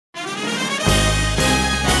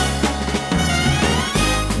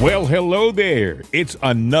Well, hello there. It's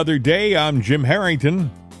another day. I'm Jim Harrington.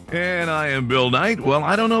 And I am Bill Knight. Well,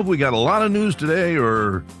 I don't know if we got a lot of news today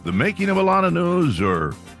or the making of a lot of news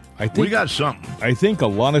or we got something. I think a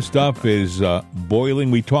lot of stuff is boiling.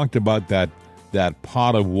 We talked about that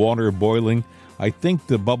pot of water boiling. I think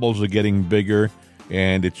the bubbles are getting bigger,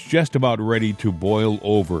 and it's just about ready to boil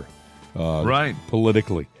over right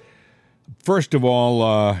politically. First of all,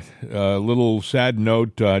 a little sad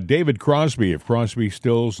note, David Crosby of Crosby,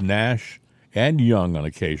 Stills, Nash, and Young on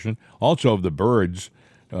occasion, also of the Byrds,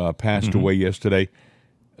 passed away yesterday.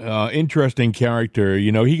 Interesting character.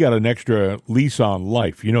 You know, he got an extra lease on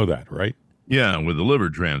life. You know that, right? Yeah, with the liver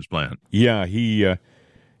transplant. Yeah, he...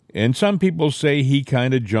 and some people say he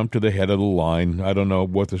kind of jumped to the head of the line. I don't know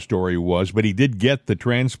what the story was, but he did get the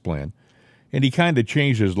transplant. And he kind of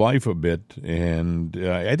changed his life a bit, and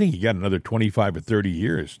I think he got another 25 or 30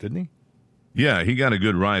 years, didn't he? Yeah, he got a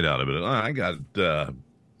good ride out of it. I got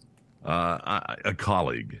a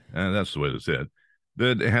colleague, and that's the way to say it,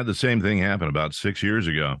 that had the same thing happen about 6 years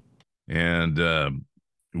ago, and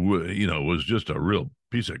was just a real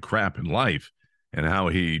piece of crap in life, and how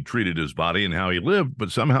he treated his body and how he lived,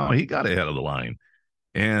 but somehow he got ahead of the line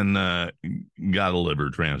and got a liver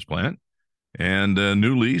transplant. And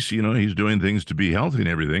new lease, he's doing things to be healthy and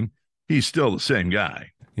everything. He's still the same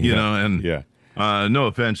guy, no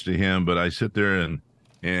offense to him, but I sit there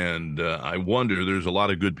and I wonder, there's a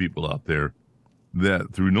lot of good people out there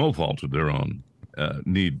that through no fault of their own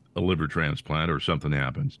need a liver transplant or something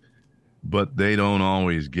happens, but they don't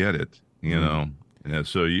always get it, And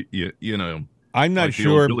so, I'm not like sure.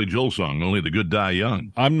 The old Billy Joel song, "Only the Good Die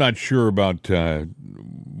Young." I'm not sure about the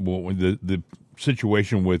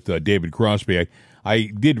situation with David Crosby. I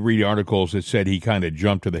did read articles that said he kind of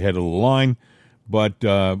jumped to the head of the line, but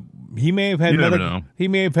he may have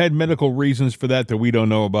had medical reasons for that we don't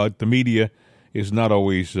know about. The media is not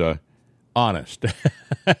always honest.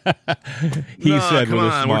 He said come with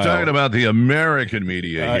a on, smile. We're talking about the American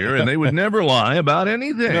media here, and they would never lie about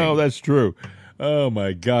anything. No, that's true. Oh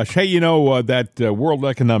my gosh! Hey, that World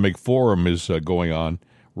Economic Forum is going on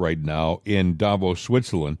right now in Davos,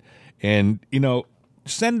 Switzerland. And,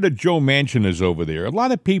 Senator Joe Manchin is over there. A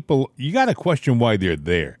lot of people, you got to question why they're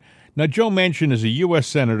there. Now, Joe Manchin is a U.S.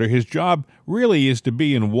 Senator. His job really is to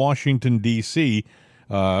be in Washington, D.C.,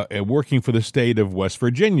 working for the state of West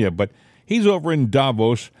Virginia. But he's over in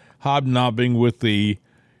Davos, hobnobbing with the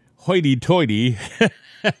hoity-toity.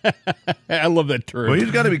 I love that term. Well, he's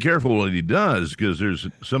got to be careful what he does, because there's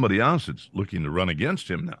somebody else that's looking to run against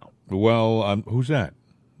him now. Well, who's that?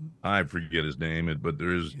 I forget his name, but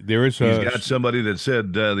he's got somebody that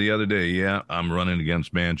said the other day, yeah, I'm running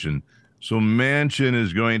against Manchin. So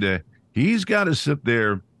Manchin he's got to sit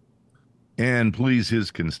there and please his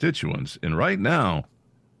constituents. And right now,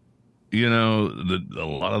 a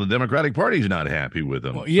lot of the Democratic Party is not happy with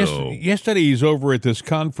him. Well, yesterday he's over at this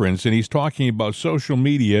conference, and he's talking about social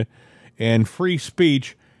media and free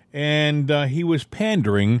speech, and he was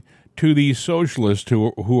pandering to these socialists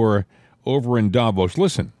who are over in Davos.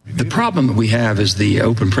 Listen. The problem that we have is the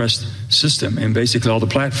open press system and basically all the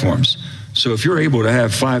platforms. So if you're able to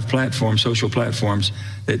have 5 platforms, social platforms,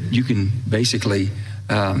 that you can basically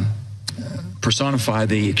personify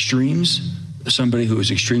the extremes, somebody who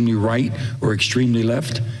is extremely right or extremely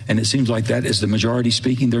left, and it seems like that is the majority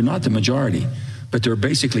speaking. They're not the majority, but they're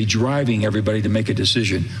basically driving everybody to make a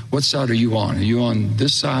decision. What side are you on? Are you on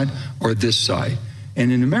this side or this side? And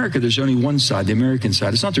in America, there's only one side, the American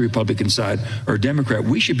side. It's not the Republican side or Democrat.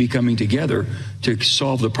 We should be coming together to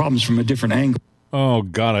solve the problems from a different angle. Oh,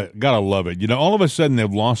 gotta love it. All of a sudden they've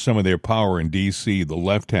lost some of their power in D.C., the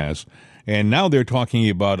left has, and now they're talking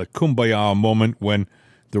about a kumbaya moment when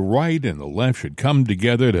the right and the left should come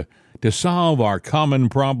together to solve our common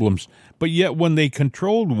problems. But yet when they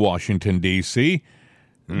controlled Washington, D.C.,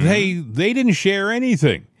 they didn't share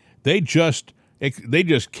anything. They just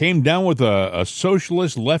came down with a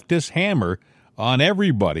socialist leftist hammer on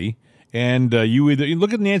everybody. And you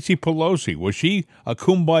look at Nancy Pelosi. Was she a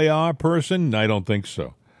kumbaya person? I don't think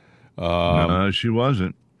so. No, she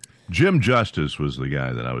wasn't. Jim Justice was the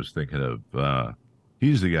guy that I was thinking of.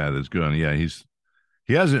 He's the guy that's going. Yeah,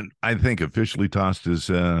 he hasn't, I think, officially tossed his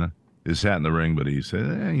hat in the ring, but he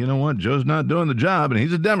said, you know what, Joe's not doing the job, and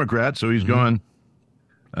he's a Democrat, so he's going.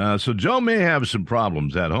 So Joe may have some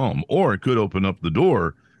problems at home, or it could open up the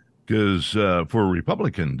door because for a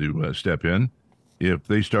Republican to step in if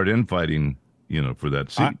they start infighting, for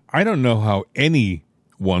that seat. I don't know how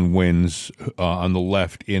anyone wins on the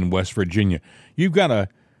left in West Virginia. You've got a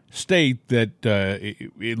state that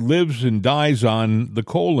it lives and dies on the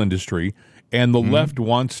coal industry, and the left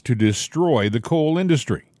wants to destroy the coal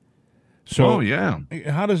industry. So, yeah.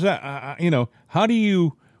 how does that, how do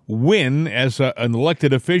you win as an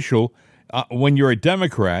elected official when you're a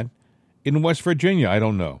Democrat in West Virginia? I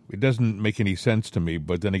don't know. It doesn't make any sense to me.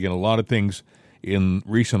 But then again, a lot of things in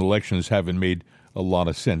recent elections haven't made a lot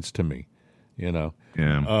of sense to me, Yeah.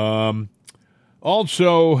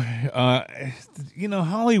 Also,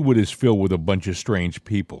 Hollywood is filled with a bunch of strange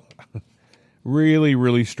people. Really,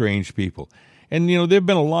 really strange people. And, there have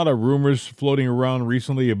been a lot of rumors floating around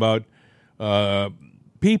recently about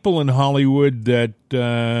people in Hollywood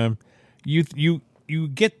that you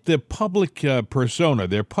get the public persona,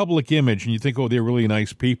 their public image, and you think, oh, they're really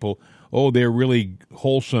nice people. Oh, they're really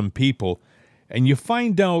wholesome people. And you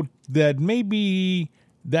find out that maybe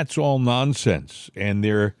that's all nonsense, and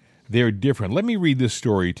they're different. Let me read this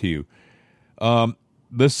story to you. The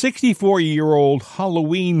 64-year-old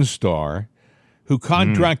Halloween star who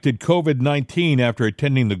contracted COVID-19 after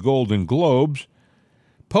attending the Golden Globes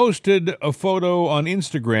posted a photo on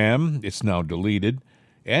Instagram, it's now deleted,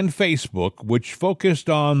 and Facebook, which focused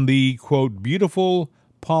on the, quote, beautiful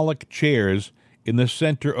Pollock chairs in the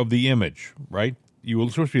center of the image, right? You were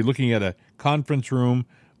supposed to be looking at a conference room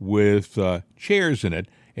with chairs in it,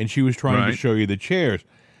 and she was trying to show you the chairs.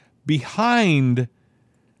 Behind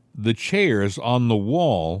the chairs on the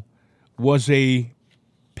wall was a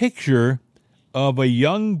picture of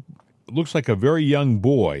looks like a very young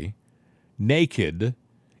boy, naked,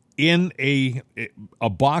 in a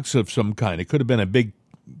box of some kind. It could have been a big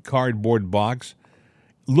cardboard box,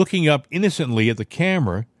 looking up innocently at the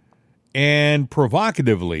camera and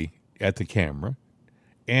provocatively at the camera.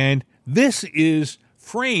 And this is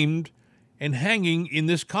framed and hanging in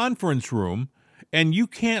this conference room, and you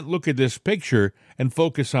can't look at this picture and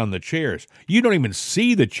focus on the chairs. You don't even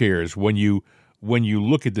see the chairs when you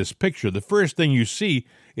look at this picture. The first thing you see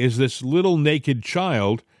is this little naked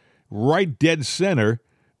child right dead center,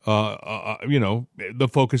 the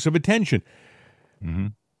focus of attention. Mm-hmm.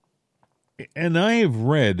 And I have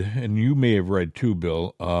read, and you may have read too,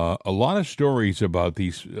 Bill, a lot of stories about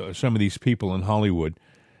some of these people in Hollywood.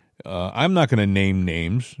 I'm not going to name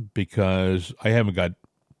names because I haven't got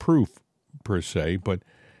proof per se, but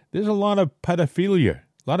there's a lot of pedophilia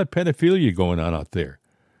going on out there.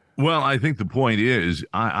 Well, I think the point is,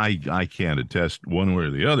 I can't attest one way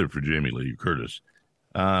or the other for Jamie Lee Curtis.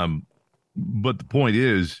 But the point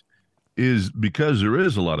is because there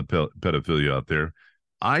is a lot of pedophilia out there,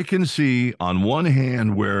 I can see on one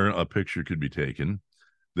hand where a picture could be taken.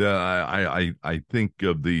 I think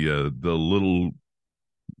of the little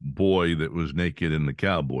boy that was naked in the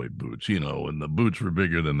cowboy boots, and the boots were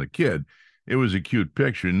bigger than the kid. It was a cute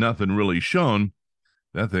picture, nothing really shown.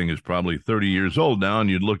 That thing is probably 30 years old now, and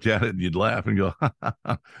you'd look at it and you'd laugh and go, ha, ha,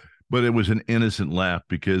 ha. But it was an innocent laugh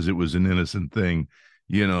because it was an innocent thing,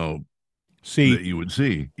 see, that you would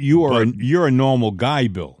see. You're a normal guy,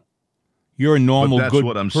 Bill. You're a normal, good person. That's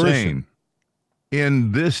what I'm saying.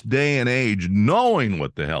 In this day and age, knowing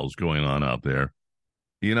what the hell's going on out there,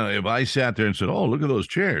 if I sat there and said, oh, look at those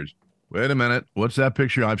chairs. Wait a minute. What's that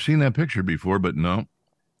picture? I've seen that picture before, but no.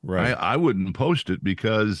 Right. I wouldn't post it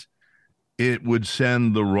because it would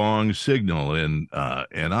send the wrong signal. And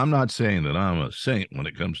I'm not saying that I'm a saint when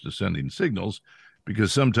it comes to sending signals,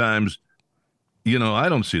 because sometimes, I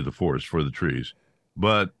don't see the forest for the trees.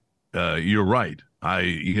 But you're right. What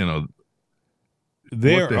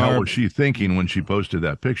the hell was she thinking when she posted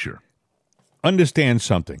that picture? Understand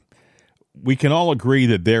something. We can all agree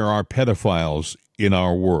that there are pedophiles in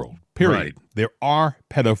our world, period. Right. There are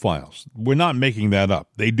pedophiles. We're not making that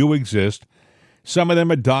up. They do exist. Some of them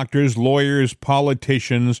are doctors, lawyers,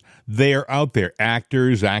 politicians. They're out there.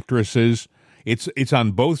 Actors, actresses. It's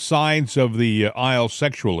on both sides of the aisle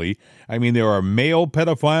sexually. I mean, there are male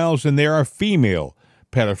pedophiles and there are female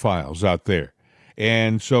pedophiles out there.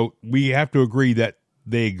 And so we have to agree that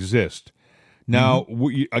they exist. Now,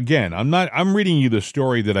 again, I'm reading you the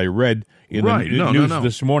story that I read in the news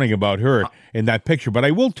this morning about her in that picture. But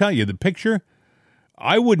I will tell you, the picture,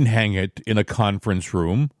 I wouldn't hang it in a conference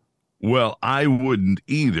room. Well, I wouldn't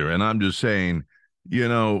either. And I'm just saying,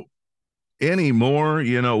 anymore,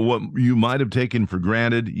 what you might have taken for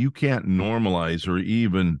granted, you can't normalize or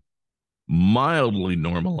even mildly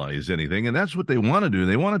normalize anything. And that's what they want to do.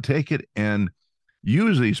 They want to take it and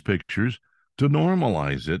use these pictures to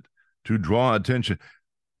normalize it, to draw attention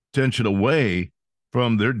away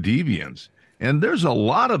from their deviance. And there's a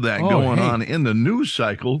lot of that going on in the news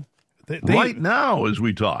cycle right now as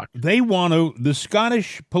we talk. They want to, the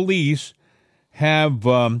Scottish police have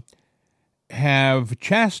been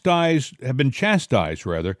chastised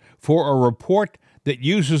for a report that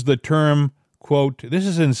uses the term, quote, this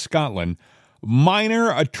is in Scotland,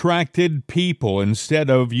 minor attracted people instead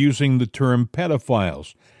of using the term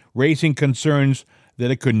pedophiles, raising concerns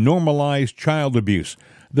that it could normalize child abuse.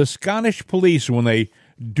 The Scottish police, when they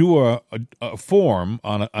do a form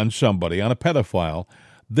on somebody, on a pedophile,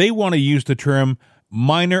 they want to use the term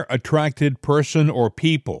minor attracted person or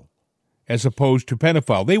people as opposed to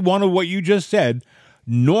pedophile. They want to, what you just said,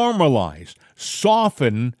 normalize,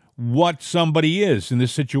 soften what somebody is in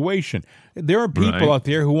this situation. There are people out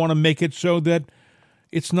there who want to make it so that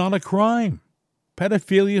it's not a crime.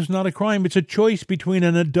 Pedophilia is not a crime. It's a choice between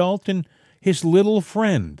an adult and his little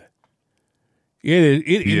friend.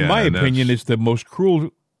 In my opinion, it's the most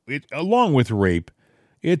cruel, along with rape,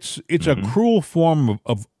 it's a cruel form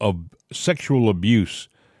of sexual abuse.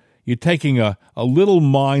 You're taking a little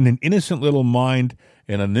mind, an innocent little mind,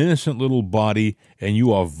 and an innocent little body, and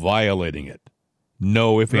you are violating it.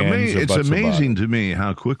 No ifs, ands, or buts about it. It's amazing to me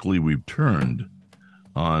how quickly we've turned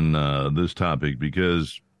on this topic,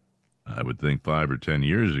 because I would think 5 or 10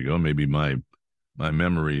 years ago, maybe my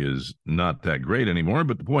memory is not that great anymore,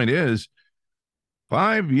 but the point is,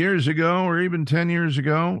 5 years ago or even 10 years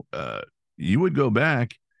ago, you would go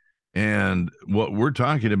back and what we're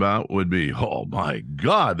talking about would be, oh my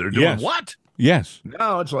God, they're doing what? Yes.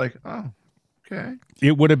 Now it's like, oh, okay.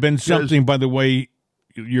 It would have been something, by the way,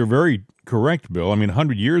 you're very correct, Bill. I mean,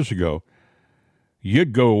 100 years ago,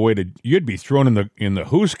 you'd be thrown in the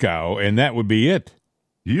hoosegow, and that would be it.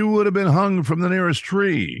 You would have been hung from the nearest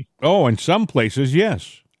tree. Oh, in some places,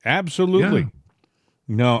 yes. Absolutely. Yeah.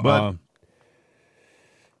 No, but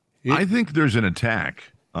I think there's an attack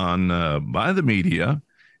on by the media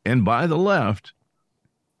and by the left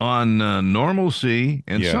on normalcy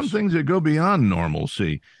and some things that go beyond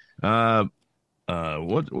normalcy. What's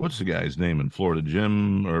the guy's name in Florida?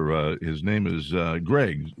 Jim, or his name is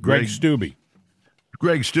Greg. Greg Steube.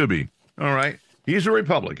 Greg Steube. All right. He's a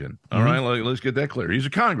Republican. All right. Let's get that clear. He's a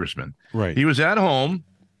congressman. Right. He was at home.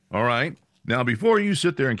 All right. Now, before you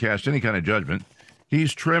sit there and cast any kind of judgment,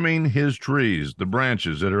 he's trimming his trees, the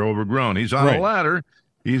branches that are overgrown. He's on a ladder.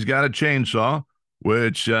 He's got a chainsaw,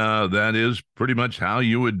 which that is pretty much how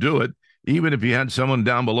you would do it. Even if you had someone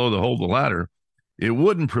down below to hold the ladder, it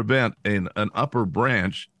wouldn't prevent an upper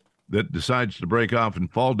branch that decides to break off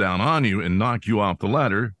and fall down on you and knock you off the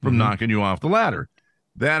ladder from knocking you off the ladder.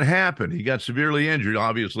 That happened. He got severely injured,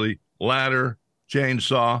 obviously. Ladder,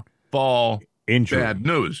 chainsaw, fall, injury. Bad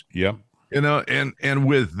news. Yep. You know, and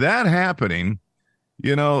with that happening,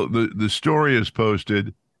 you know, the story is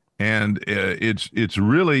posted, and it's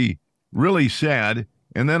really, really sad.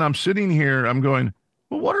 And then I'm sitting here, I'm going,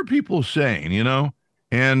 well, what are people saying, you know?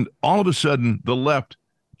 And all of a sudden, the left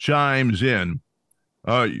chimes in.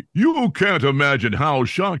 You can't imagine how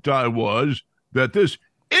shocked I was that this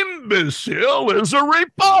imbecile is a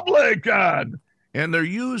Republican. And they're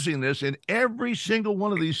using this in every single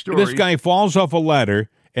one of these stories. This guy falls off a ladder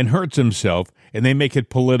and hurts himself, and they make it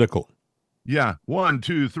political. Yeah. 1,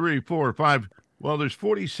 2, 3, 4, 5. Well, there's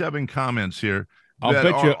 47 comments here. I'll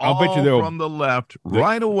bet you they're from the left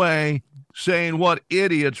right away saying what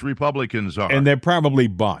idiots Republicans are. And they're probably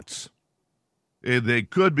bots. They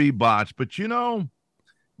could be bots, but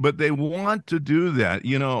but they want to do that.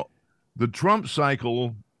 You know, the Trump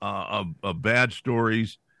cycle of bad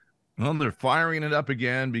stories, well, they're firing it up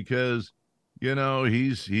again because, you know,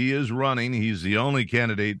 he is running. He's the only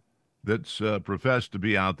candidate that's professed to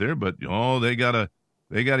be out there, but they gotta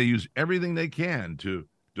use everything they can to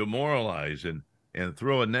demoralize and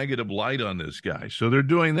throw a negative light on this guy. So they're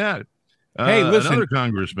doing that. Hey, listen, another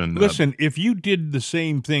congressman. Listen, if you did the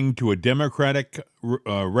same thing to a Democratic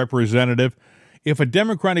representative, if a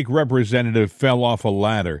Democratic representative fell off a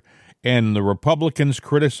ladder and the Republicans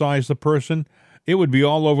criticized the person, it would be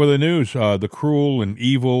all over the news. The cruel and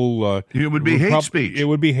evil. It would be hate speech. It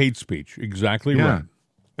would be hate speech. Exactly right.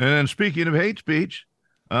 And speaking of hate speech,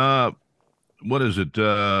 what is it?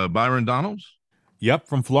 Byron Donalds? Yep,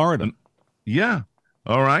 from Florida. Yeah.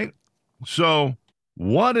 All right. So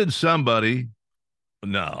what did somebody,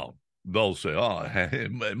 no, they'll say,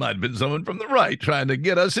 it might have been someone from the right trying to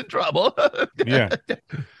get us in trouble. Yeah.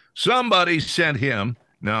 Somebody sent him.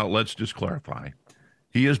 Now, let's just clarify.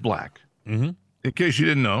 He is black. Mm-hmm. In case you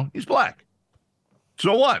didn't know, he's black.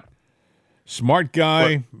 So what? Smart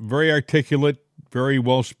guy, very articulate, very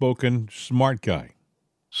well-spoken, smart guy.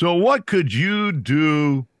 So what could you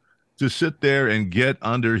do to sit there and get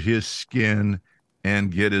under his skin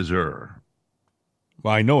and get his Well,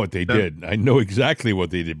 I know what they did. I know exactly what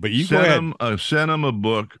they did. But you go ahead. Sent him a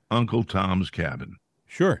book, Uncle Tom's Cabin.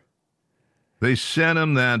 Sure. They sent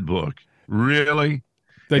him that book. Really?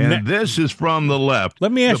 And this is from the left.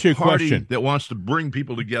 Let me ask you a question. That wants to bring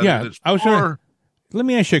people together. Yeah, let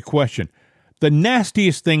me ask you a question. the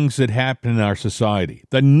nastiest things that happen in our society,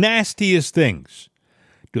 the nastiest things,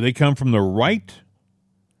 do they come from the right,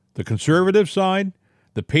 the conservative side,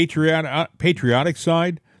 the patriotic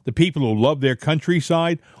side, the people who love their country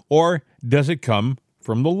side, or does it come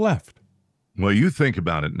from the left? Well, you think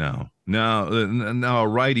about it now. Now a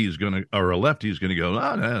righty is going to, or a lefty is going to go,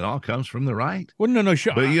 oh, no, it all comes from the right. Well, no,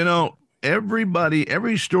 sure. But,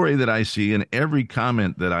 every story that I see and every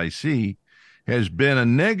comment that I see has been a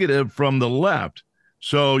negative from the left.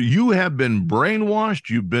 So you have been brainwashed,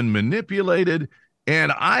 you've been manipulated,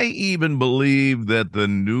 and I even believe that the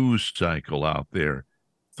news cycle out there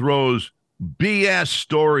throws BS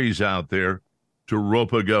stories out there to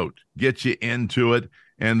rope a goat, get you into it,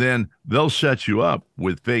 and then they'll set you up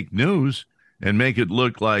with fake news and make it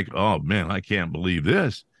look like, oh, man, I can't believe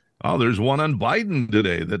this. Oh, there's one on Biden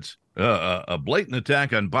today that's a blatant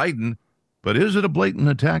attack on Biden. But is it a blatant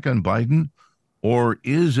attack on Biden, or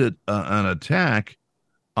is it an attack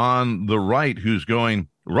on the right who's going,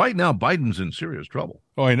 right now Biden's in serious trouble?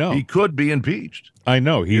 Oh, I know. He could be impeached. I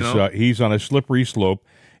know. He's on a slippery slope.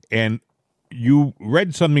 And you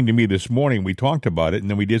read something to me this morning. We talked about it, and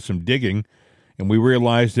then we did some digging, and we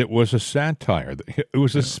realized it was a satire. It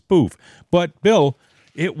was a spoof. But, Bill,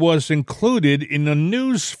 it was included in the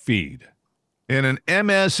news feed. In an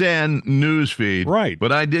MSN news feed. Right.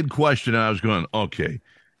 But I did question it. I was going, okay,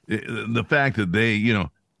 the fact that they,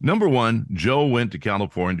 number one, Joe went to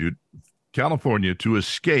California to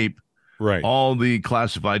escape all the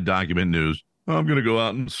classified document news. I'm going to go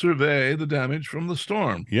out and survey the damage from the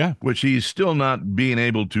storm. Yeah. Which he's still not being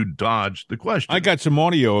able to dodge the question. I got some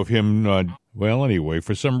audio of him. Anyway,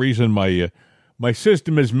 for some reason, my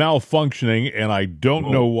system is malfunctioning, and I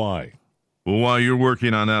don't know why. Well, while you're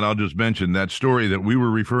working on that, I'll just mention that story that we were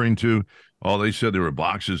referring to. Oh, they said there were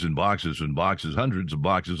boxes and boxes and boxes, hundreds of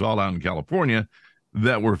boxes all out in California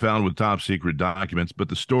that were found with top secret documents. But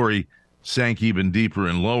the story sank even deeper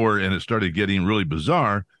and lower, and it started getting really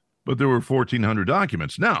bizarre. But there were 1,400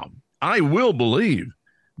 documents. Now, I will believe,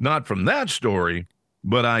 not from that story,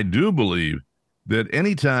 but I do believe that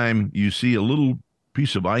anytime you see a little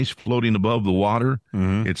piece of ice floating above the water,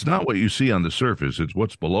 it's not what you see on the surface. It's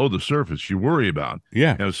what's below the surface you worry about.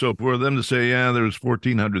 Yeah. And so for them to say, there's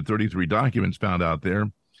 1,433 documents found out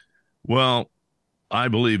there, well, I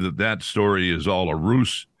believe that story is all a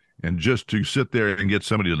ruse, and just to sit there and get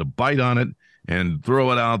somebody to bite on it and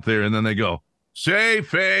throw it out there, and then they go, say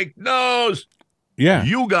fake news. Yeah.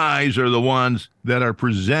 You guys are the ones that are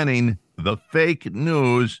presenting the fake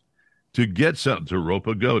news to get something, to rope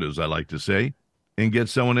a goat, as I like to say, and get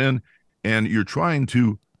someone in, and you're trying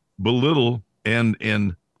to belittle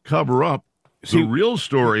and cover up the real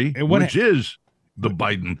story, which is the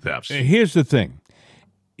Biden thefts. Here's the thing.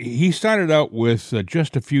 He started out with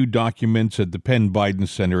just a few documents at the Penn Biden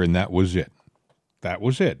Center, and that was it.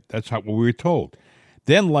 That's how we were told.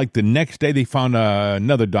 Then, like the next day, they found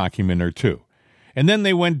another document or two. And then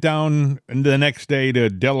they went down the next day to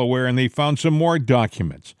Delaware, and they found some more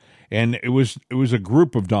documents. And it was a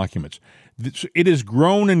group of documents. It has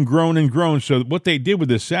grown and grown and grown. So what they did with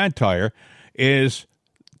this satire is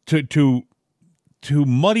to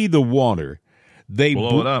muddy the water. They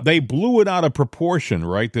blew it out of proportion,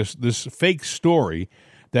 right? This fake story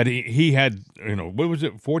that he had, what was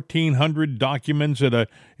it, 1,400 documents at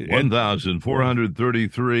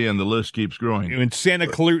 1,433, and the list keeps growing. In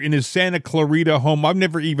his Santa Clarita home. I've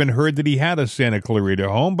never even heard that he had a Santa Clarita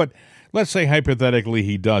home, but let's say hypothetically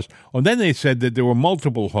he does. And then they said that there were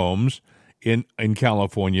multiple homes in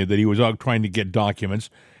California that he was out trying to get documents.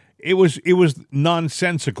 It was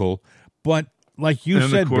nonsensical, but like you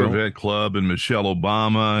said, the Corvette Club and Michelle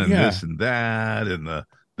Obama and this and that and the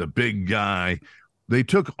big guy. They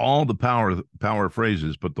took all the power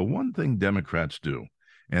phrases, but the one thing Democrats do,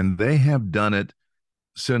 and they have done it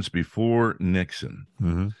since before Nixon,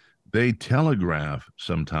 they telegraph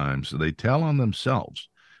sometimes. They tell on themselves,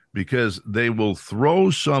 because they will throw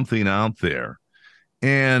something out there,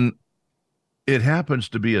 and it happens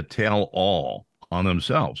to be a tell-all on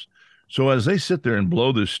themselves. So as they sit there and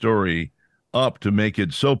blow this story up to make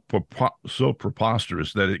it so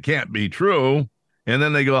preposterous that it can't be true, and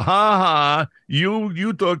then they go, ha ha,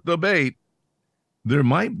 you took the bait. There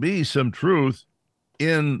might be some truth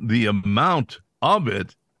in the amount of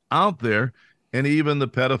it out there, and even the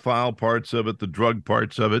pedophile parts of it, the drug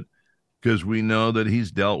parts of it, because we know that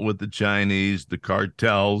he's dealt with the Chinese, the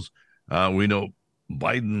cartels. We know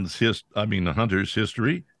Hunter's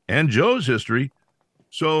history and Joe's history.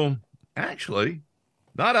 So actually,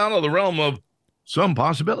 not out of the realm of some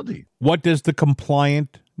possibility. What does the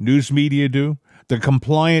compliant news media do? The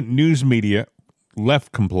compliant news media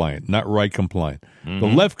left compliant, not right compliant. The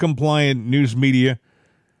left compliant news media,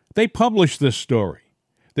 they publish this story.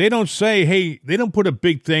 They don't say, hey, they don't put a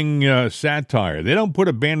big thing satire. They don't put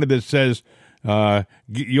a banner that says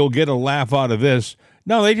you'll get a laugh out of this.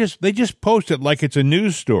 No, they just post it like it's a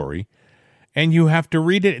news story, and you have to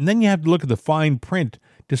read it, and then you have to look at the fine print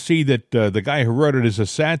to see that the guy who wrote it is a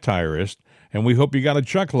satirist, and we hope you got a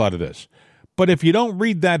chuckle out of this. But if you don't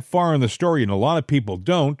read that far in the story, and a lot of people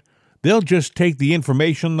don't, they'll just take the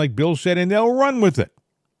information, like Bill said, and they'll run with it.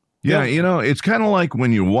 Yeah, it's kind of like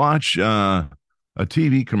when you watch a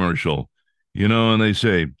TV commercial, and they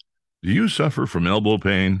say, do you suffer from elbow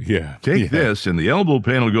pain? Yeah. Take this, and the elbow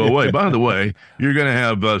pain will go away. By the way, you're going to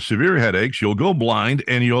have severe headaches. You'll go blind,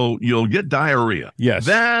 and you'll get diarrhea. Yes.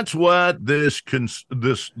 That's what this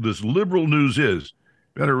liberal news is.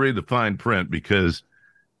 Better read the fine print because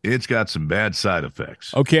it's got some bad side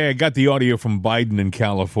effects. Okay, I got the audio from Biden in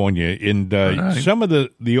California, and some of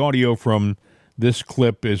the audio from this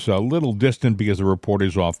clip is a little distant because the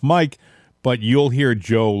reporter's off mic, but you'll hear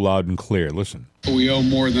Joe loud and clear. Listen. We owe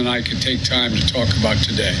more than I could take time to talk about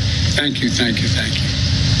today. Thank you, thank you, thank you.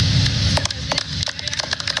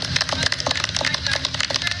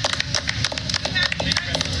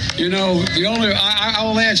 I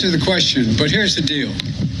will answer the question, but here's the deal.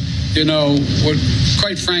 What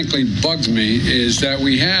quite frankly bugs me is that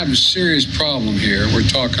we have a serious problem here we're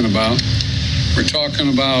talking about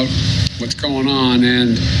what's going on,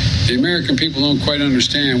 and the American people don't quite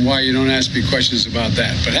understand why you don't ask me questions about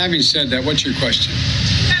that. But having said that, what's your question?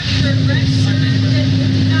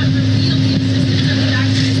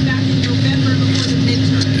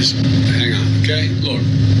 Just hang on, okay? Look,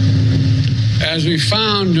 as we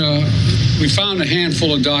found a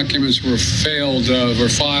handful of documents were filed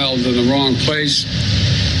in the wrong place.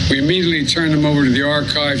 We immediately turned them over to the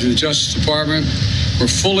archives of the Justice Department. We're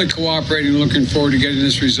fully cooperating, looking forward to getting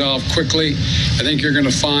this resolved quickly. I think you're going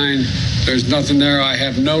to find there's nothing there. I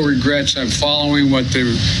have no regrets. I'm following what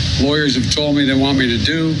the lawyers have told me they want me to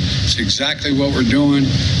do. It's exactly what we're doing.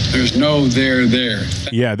 There's no there.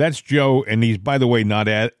 Yeah, that's Joe, and he's, by the way, not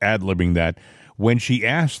ad-libbing that. When she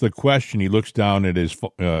asks the question, he looks down at his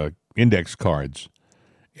index cards,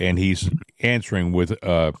 and he's answering with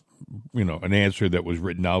an answer that was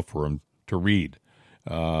written out for him to read.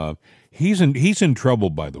 He's in trouble,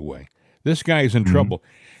 by the way. This guy is in trouble.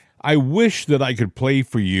 I wish that I could play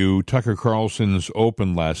for you Tucker Carlson's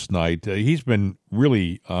Open last night. He's been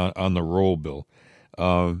really on the roll, Bill.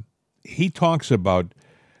 He talks about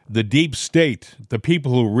the deep state, the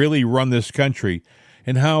people who really run this country,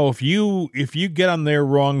 and how if you get on their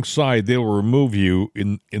wrong side, they'll remove you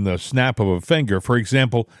in the snap of a finger. For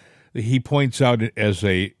example, he points out as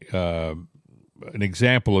an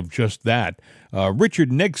example of just that,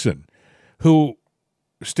 Richard Nixon, who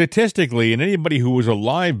statistically, and anybody who was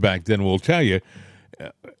alive back then will tell you,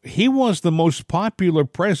 he was the most popular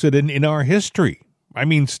president in our history. I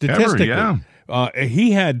mean, statistically. Ever, yeah.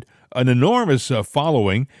 He had an enormous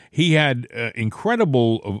following. He had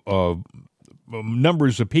incredible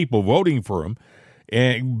numbers of people voting for him,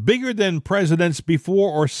 and bigger than presidents before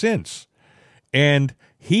or since. And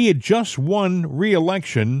he had just won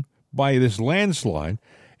re-election by this landslide,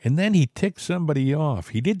 and then he ticked somebody off.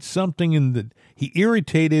 He did something he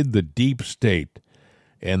irritated the deep state,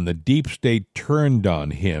 and the deep state turned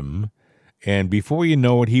on him, and before you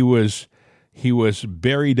know it, he was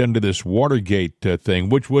buried under this Watergate thing,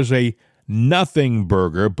 which was a nothing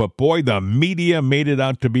burger, but boy, the media made it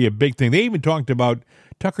out to be a big thing. They even talked about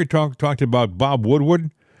Bob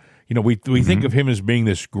Woodward. We think of him as being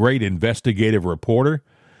this great investigative reporter,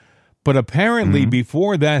 but apparently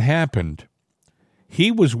before that happened, he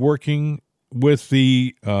was working with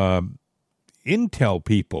the intel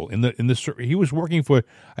people he was working for,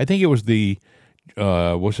 I think it was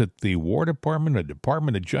was it the War Department, a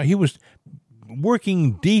Department of Justice? He was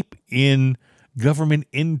working deep in government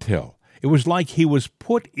intel. It was like he was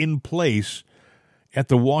put in place at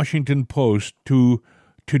the Washington Post to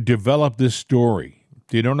develop this story.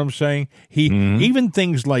 Do you know what I'm saying? Even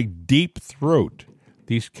things like Deep Throat,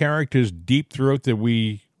 these characters, Deep Throat, that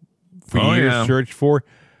we for years searched for.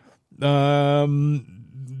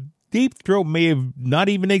 Deep Throat may have not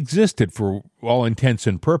even existed for all intents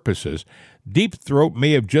and purposes. Deep Throat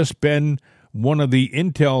may have just been one of the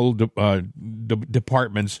intel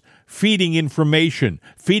departments feeding information,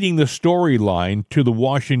 feeding the storyline to the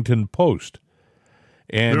Washington Post.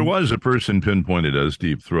 And there was a person pinpointed as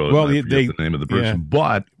Deep Throat. Well, I forget the name of the person,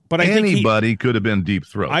 but I anybody could have been Deep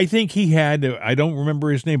Throat. I think he had. I don't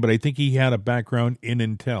remember his name, but I think he had a background in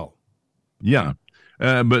intel. Yeah,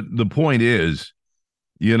 but the point is,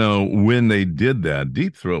 when they did that,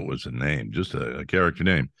 Deep Throat was a name, just a character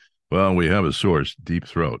name. Well, we have a source, Deep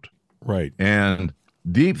Throat. Right. And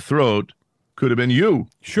Deep Throat could have been you.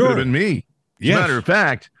 Sure. Could have been me. As a matter of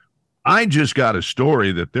fact, I just got a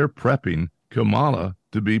story that they're prepping Kamala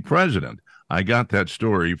to be president. I got that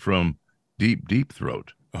story from Deep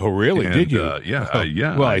Throat. Oh, really? And, did you?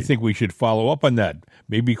 Yeah. Well, I think we should follow up on that.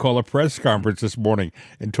 Maybe call a press conference this morning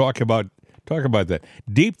and talk about that.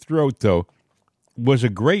 Deep Throat, though, was a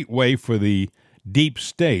great way for the deep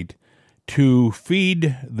state to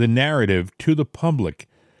feed the narrative to the public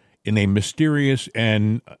in a mysterious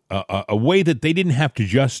and a way that they didn't have to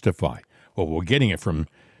justify. Well, we're getting it from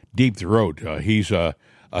Deep Throat. He's a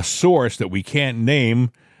source that we can't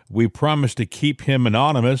name. We promise to keep him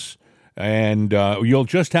anonymous, and you'll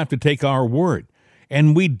just have to take our word.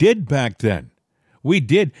 And we did back then. We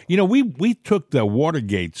did. We took the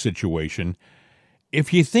Watergate situation.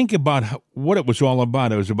 If you think about what it was all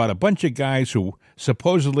about, it was about a bunch of guys who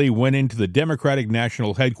supposedly went into the Democratic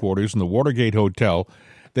National Headquarters in the Watergate Hotel.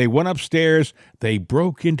 They went upstairs. They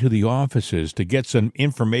broke into the offices to get some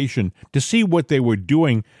information to see what they were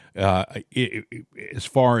doing as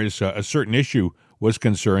far as a certain issue was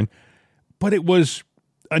concerned. But it was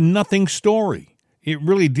a nothing story. It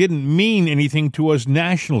really didn't mean anything to us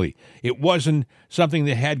nationally. It wasn't something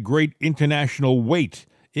that had great international weight.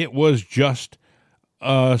 It was just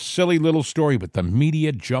a silly little story, but the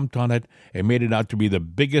media jumped on it and made it out to be the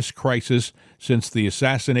biggest crisis since the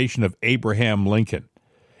assassination of Abraham Lincoln.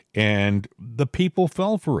 And the people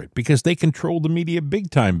fell for it because they controlled the media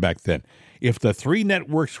big time back then. If the three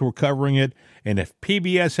networks were covering it and if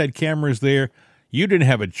PBS had cameras there, you didn't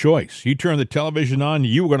have a choice. You turned the television on,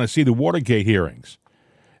 you were going to see the Watergate hearings.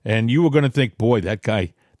 And you were going to think, boy, that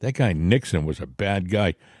guy Nixon was a bad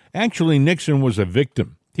guy. Actually, Nixon was a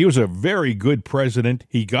victim. He was a very good president.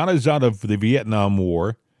 He got us out of the Vietnam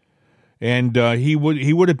War. And he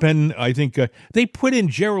would have been, I think, they put in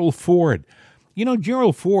Gerald Ford.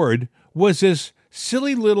 Gerald Ford was this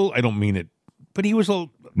silly little, I don't mean it, but he was an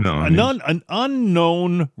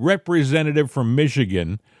unknown representative from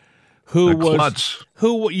Michigan who was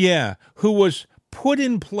put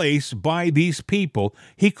in place by these people.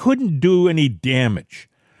 He couldn't do any damage.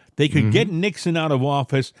 They could get Nixon out of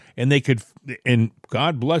office, and and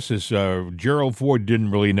God bless us, Gerald Ford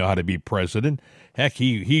didn't really know how to be president. Heck,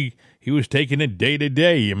 he was taking it day to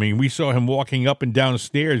day. I mean, we saw him walking up and down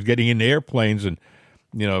stairs, getting into airplanes and,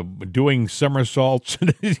 doing somersaults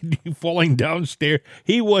and falling downstairs.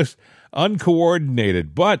 He was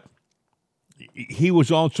uncoordinated, but he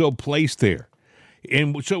was also placed there.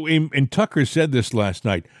 And so, and Tucker said this last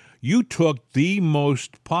night, you took the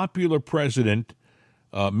most popular president,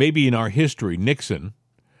 maybe in our history, Nixon,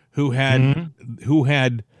 who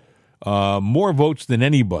had more votes than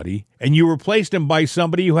anybody, and you replaced him by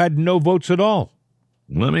somebody who had no votes at all.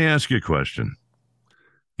 Let me ask you a question.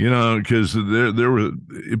 Because there were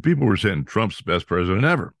people were saying Trump's the best president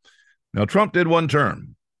ever. Now, Trump did one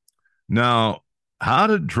term. Now, how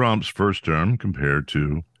did Trump's first term compare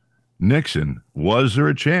to Nixon? Was there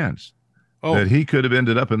a chance that he could have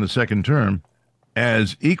ended up in the second term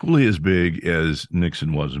as equally as big as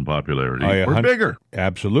Nixon was in popularity, or bigger?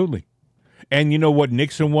 Absolutely. And you know what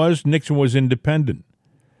Nixon was? Nixon was independent.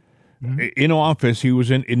 In office, he was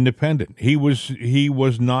an independent. He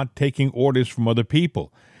was not taking orders from other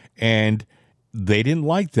people. And they didn't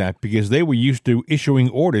like that because they were used to issuing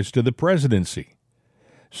orders to the presidency.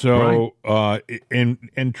 So,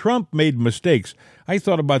 and Trump made mistakes. I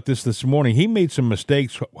thought about this morning. He made some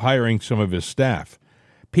mistakes hiring some of his staff.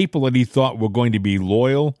 People that he thought were going to be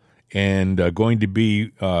loyal and going to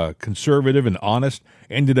be conservative and honest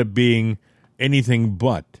ended up being anything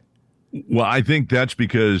but. Well, I think that's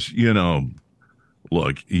because,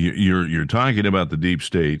 look, you're talking about the deep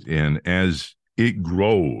state, and as it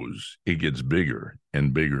grows, it gets bigger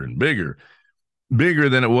and bigger and bigger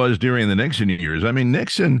than it was during the Nixon years. I mean,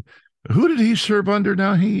 Nixon, who did he serve under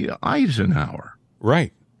now? Eisenhower.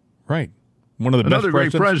 Right. One of the Another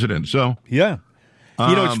best great president. So, yeah.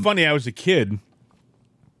 It's funny. I was a kid,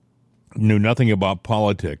 knew nothing about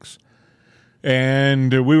politics.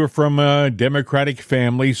 And we were from a Democratic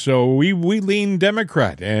family, so we leaned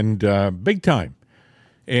Democrat and big time.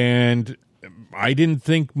 And I didn't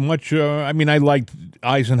think much. I liked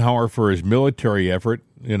Eisenhower for his military effort.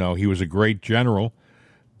 He was a great general.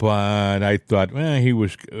 But I thought, he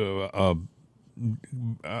was a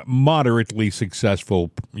moderately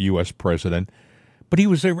successful U.S. president. But he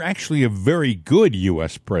was actually a very good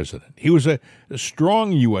U.S. president. He was a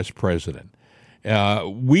strong U.S. president.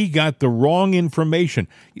 We got the wrong information.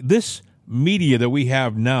 This media that we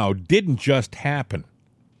have now didn't just happen.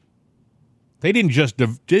 They didn't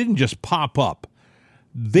just pop up.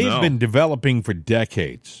 They've been developing for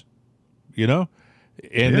decades, and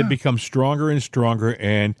they become stronger and stronger.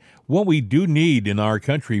 And what we do need in our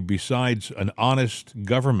country, besides an honest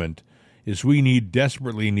government, is we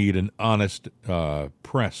desperately need an honest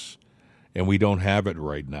press, and we don't have it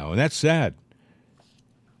right now, and that's sad.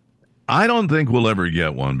 I don't think we'll ever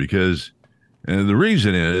get one because the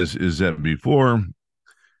reason is that before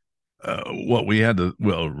we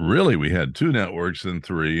had two networks and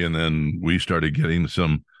three, and then we started getting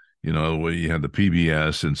some, we had the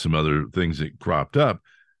PBS and some other things that cropped up,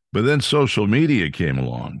 but then social media came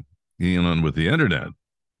along, and with the internet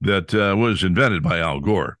that was invented by Al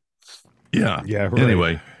Gore. Yeah. Yeah. Right.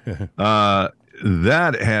 Anyway,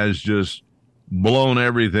 that has just blown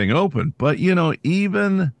everything open. But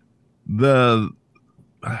even the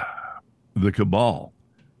cabal,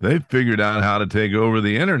 they've figured out how to take over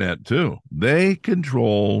the internet too. They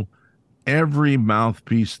control every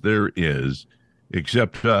mouthpiece there is,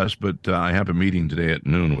 except us. But I have a meeting today at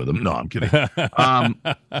noon with them. No, I'm kidding.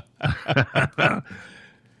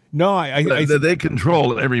 No, they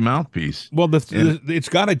control every mouthpiece. Well, it's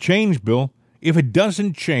got to change, Bill. If it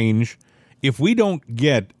doesn't change, if we don't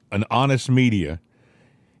get an honest media,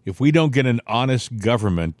 if we don't get an honest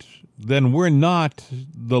government, then we're not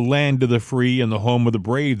the land of the free and the home of the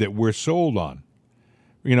brave that we're sold on.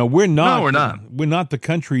 We're not. No, we're not. We're not the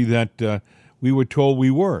country that we were told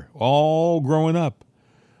we were all growing up.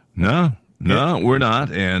 No, we're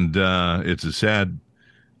not, and it's a sad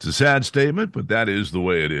statement, but that is the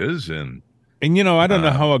way it is. And I don't know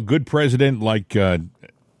how a good president like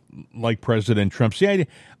President Trump. See,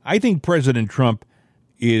 I think President Trump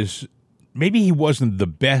maybe he wasn't the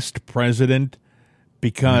best president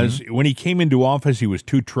because when he came into office, he was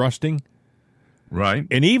too trusting. Right.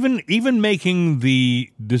 And even making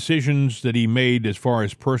the decisions that he made as far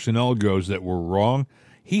as personnel goes that were wrong,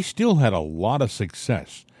 he still had a lot of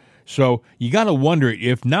success. So you got to wonder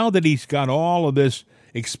if now that he's got all of this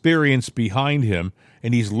experience behind him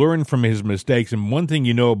and he's learned from his mistakes, and one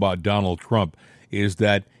thing about Donald Trump is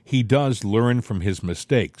that he does learn from his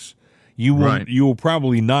mistakes. You will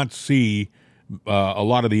probably not see a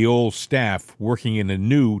lot of the old staff working in a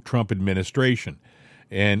new Trump administration.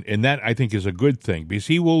 And that, I think, is a good thing because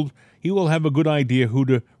he will have a good idea who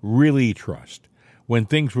to really trust. When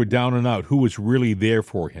things were down and out, who was really there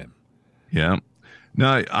for him. Yeah.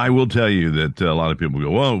 Now, I will tell you that a lot of people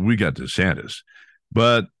go, well, we got DeSantis.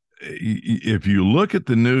 But if you look at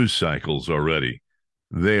the news cycles already,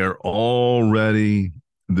 they've got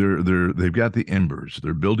the embers.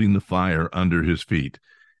 They're building the fire under his feet.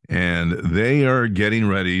 And they are getting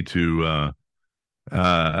ready to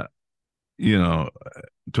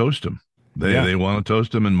toast him. They want to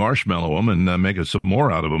toast him and marshmallow him and make some more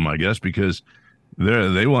out of him, I guess, because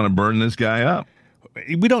they want to burn this guy up.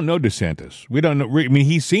 We don't know DeSantis. We don't know. I mean,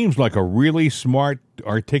 he seems like a really smart,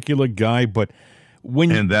 articulate guy, but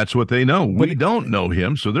and that's what they know. We don't know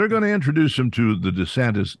him, so they're going to introduce him to the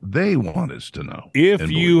DeSantis they want us to know.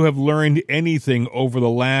 If you have learned anything over the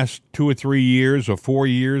last 2 or 3 years or 4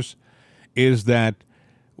 years, is that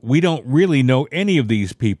we don't really know any of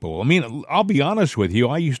these people. I mean, I'll be honest with you.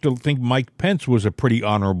 I used to think Mike Pence was a pretty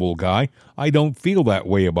honorable guy. I don't feel that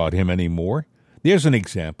way about him anymore. There's an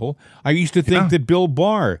example. I used to think that Bill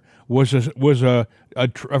Barr was a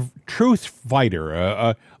truth fighter,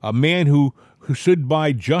 a man who stood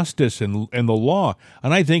by justice and the law.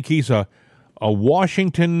 And I think he's a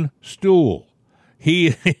Washington stool.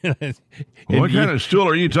 What kind of stool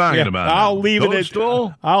are you talking about? I'll leave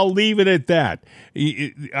it at that.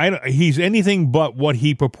 He's anything but what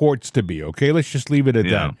he purports to be. Okay, let's just leave it at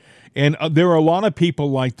that. And there are a lot of people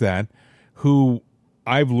like that who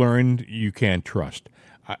I've learned you can't trust.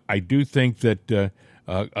 I do think that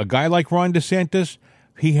a guy like Ron DeSantis,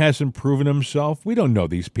 he hasn't proven himself. We don't know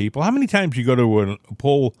these people. How many times you go to a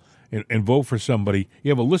poll and vote for somebody,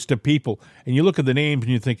 you have a list of people, and you look at the names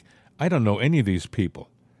and you think, I don't know any of these people.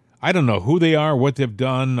 I don't know who they are, what they've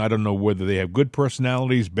done. I don't know whether they have good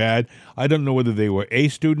personalities, bad. I don't know whether they were A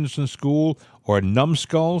students in school or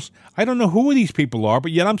numbskulls. I don't know who these people are,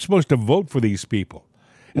 but yet I'm supposed to vote for these people.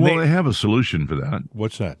 And they have a solution for that.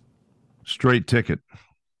 What's that? Straight ticket.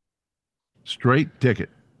 Straight ticket.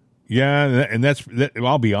 Yeah, and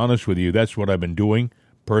I'll be honest with you. That's what I've been doing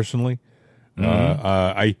personally.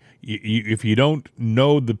 Mm-hmm. If you don't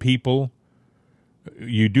know the people,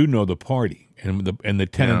 you do know the party and the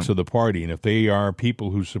tenets of the party. And if they are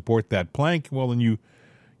people who support that plank, well, then you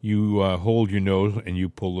hold your nose and you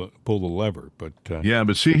pull the lever. But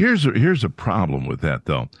but see, here's a problem with that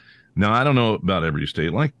though. Now I don't know about every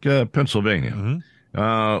state, like Pennsylvania. Mm-hmm.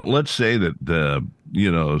 let's say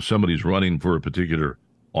that somebody's running for a particular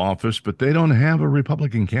office, but they don't have a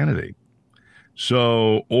Republican candidate.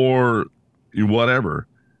 So, or whatever,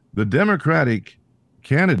 the Democratic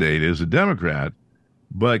candidate is a Democrat,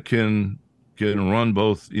 but can run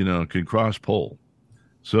both, can cross poll.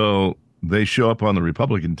 So they show up on the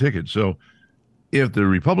Republican ticket. So if the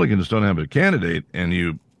Republicans don't have a candidate and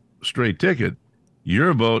you straight ticket,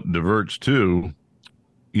 your vote diverts to,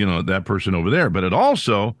 that person over there. But it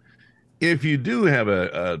also, if you do have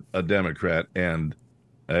a Democrat and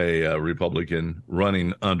a Republican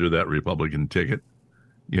running under that Republican ticket,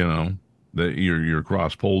 that you're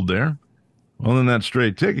cross-polled there, well, then that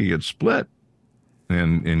straight ticket gets split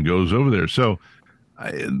and goes over there. So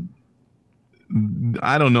I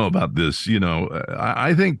don't know about this.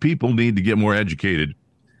 I think people need to get more educated,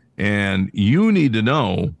 and you need to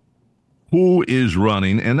know who is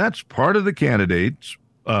running, and that's part of the candidate's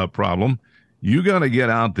problem. You got to get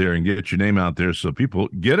out there and get your name out there so people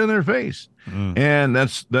get in their face. And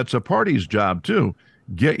that's a party's job too.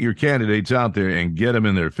 Get your candidates out there and get them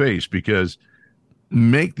in their face, because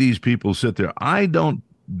make these people sit there. I don't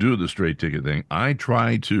do the straight ticket thing. I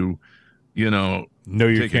try to, know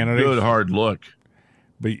your take candidates. A good hard look.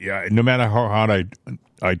 But yeah, no matter how hard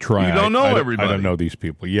I try, you don't know everybody. I don't know these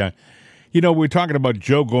people. Yeah. We're talking about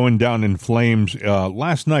Joe going down in flames.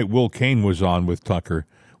 Last night, Will Cain was on with Tucker.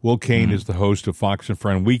 Will Cain is the host of Fox and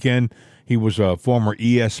Friend Weekend. He was a former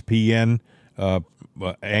ESPN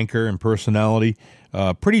anchor and personality.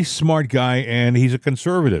 Pretty smart guy, and he's a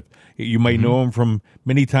conservative. You might know him from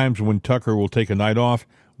many times when Tucker will take a night off.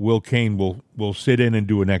 Will Cain will sit in and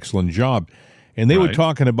do an excellent job. And they were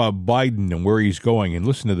talking about Biden and where he's going. And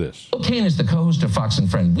listen to this. Will Cain is the co-host of Fox and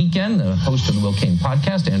Friend Weekend, the host of the Will Cain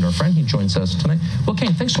podcast, and our friend. He joins us tonight. Will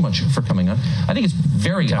Cain, thanks so much for coming on. I think it's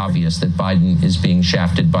very obvious that Biden is being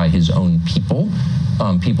shafted by his own people,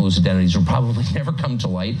 people whose identities will probably never come to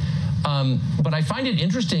light. But I find it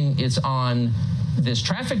interesting it's on this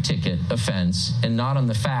traffic ticket offense and not on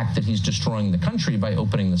the fact that he's destroying the country by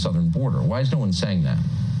opening the southern border. Why is no one saying that?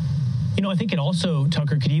 I think it also,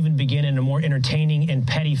 Tucker, could even begin in a more entertaining and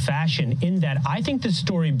petty fashion, in that I think the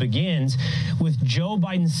story begins with Joe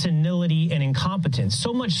Biden's senility and incompetence,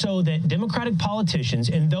 so much so that Democratic politicians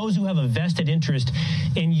and those who have a vested interest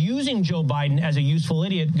in using Joe Biden as a useful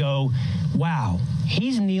idiot go, wow,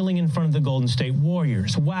 he's kneeling in front of the Golden State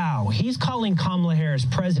Warriors. Wow, he's calling Kamala Harris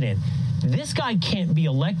president. This guy can't be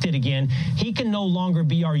elected again. He can no longer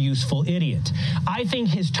be our useful idiot. I think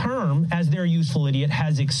his term as their useful idiot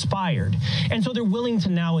has expired. And so they're willing to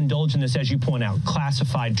now indulge in this, as you point out,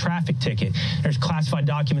 classified traffic ticket. There's classified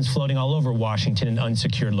documents floating all over Washington in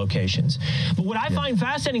unsecured locations. But what I find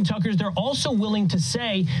fascinating, Tucker, is they're also willing to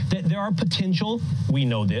say that there are potential, we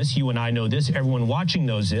know this, you and I know this, everyone watching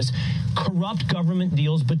knows this, corrupt government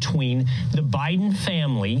deals between the Biden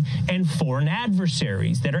family and foreign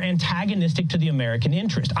adversaries that are antagonistic to the American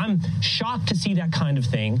interest. I'm shocked to see that kind of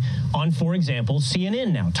thing on, for example,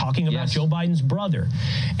 CNN now, talking about Joe Biden's brother.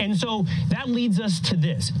 And so that leads us to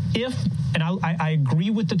this. I agree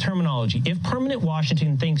with the terminology, if permanent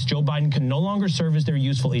Washington thinks Joe Biden can no longer serve as their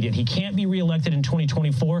useful idiot, he can't be reelected in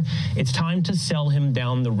 2024, it's time to sell him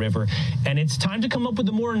down the river. And it's time to come up with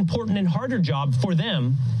a more important and harder job for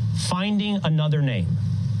them, finding another name.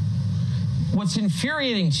 What's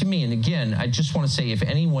infuriating to me, and again, I just want to say if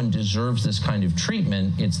anyone deserves this kind of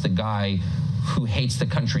treatment, it's the guy who hates the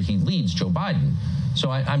country he leads, Joe Biden.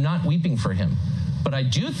 So I'm not weeping for him. But I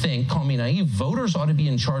do think, call me naive, voters ought to be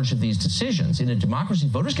in charge of these decisions. In a democracy,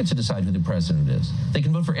 voters get to decide who the president is. They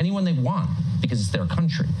can vote for anyone they want because it's their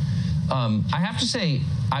country. I have to say,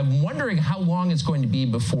 I'm wondering how long it's going to be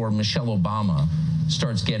before Michelle Obama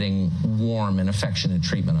starts getting warm and affectionate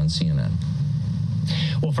treatment on CNN.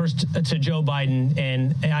 Well, first to Joe Biden,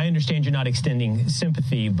 and I understand you're not extending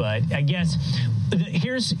sympathy, but I guess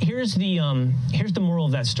here's the moral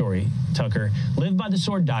of that story, Tucker. Live by the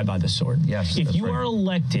sword, die by the sword. Yes. If you are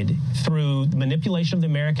elected through manipulation of the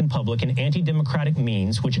American public and anti-democratic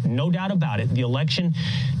means, which no doubt about it, the election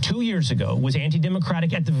 2 years ago was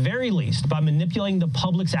anti-democratic at the very least by manipulating the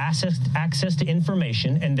public's access to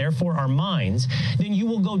information and therefore our minds, then you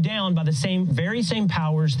will go down by the very same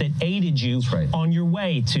powers that aided you on your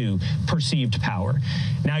way to perceived power.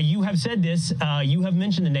 Now, you have said this. You have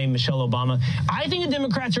mentioned the name Michelle Obama. I think the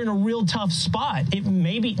Democrats are in a real tough spot.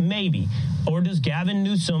 Maybe. Or does Gavin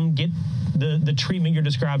Newsom get the treatment you're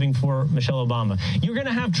describing for Michelle Obama? You're going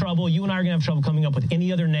to have trouble. You and I are going to have trouble coming up with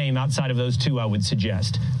any other name outside of those two, I would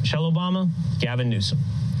suggest. Michelle Obama, Gavin Newsom.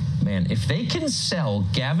 Man, if they can sell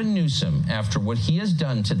Gavin Newsom after what he has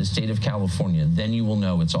done to the state of California, then you will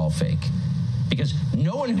know it's all fake. because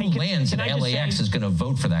no one who lands in LAX is going to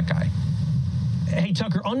vote for that guy. Hey,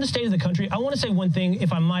 Tucker, on the state of the country, I want to say one thing,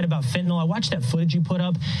 if I might, about fentanyl. I watched that footage you put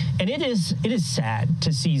up, and it is sad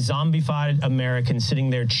to see zombified Americans sitting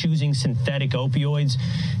there choosing synthetic opioids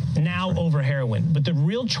now over heroin. But the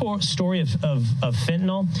real story of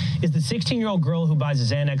fentanyl is the 16-year-old girl who buys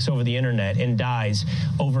a Xanax over the internet and dies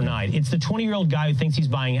overnight. It's the 20-year-old guy who thinks he's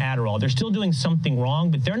buying Adderall. They're still doing something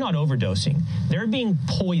wrong, but they're not overdosing. They're being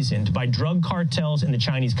poisoned by drug cartels and the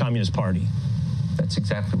Chinese Communist Party. That's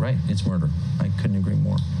exactly right. It's murder. I couldn't agree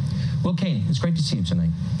more. Will Kane, it's great to see you tonight.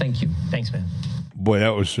 Thank you. Thanks, man. Boy, that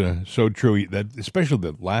was so true. That especially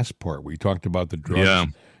the last part where you talked about the drugs. Yeah.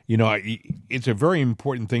 You know, it's a very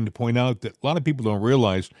important thing to point out that a lot of people don't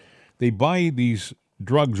realize they buy these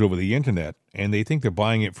drugs over the internet and they think they're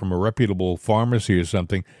buying it from a reputable pharmacy or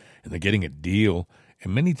something, and they're getting a deal.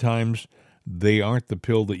 And many times they aren't the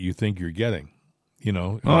pill that you think you're getting. You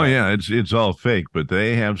know. Oh yeah, it's all fake, but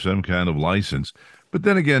they have some kind of license. But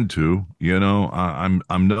then again, too, you know,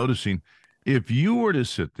 I'm noticing if you were to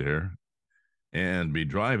sit there and be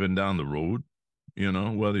driving down the road, you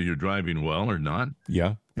know, whether you're driving well or not,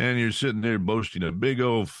 yeah, and you're sitting there boasting a big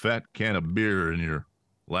old fat can of beer in your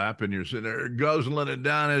lap, and you're sitting there guzzling it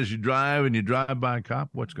down as you drive, and you drive by a cop,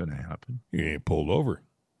 what's going to happen? You get pulled over.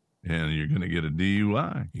 And you're going to get a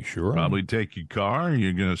DUI. You sure are. Probably take your car.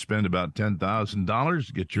 You're going to spend about $10,000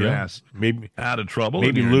 to get your ass out of trouble.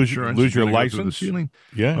 Maybe lose your license.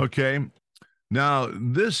 Yeah. Okay. Now,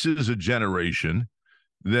 this is a generation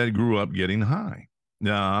that grew up getting high.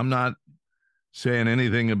 Now, I'm not saying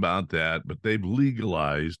anything about that, but they've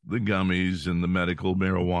legalized the gummies and the medical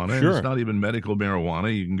marijuana. Sure. And it's not even medical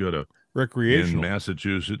marijuana. You can go to recreational. In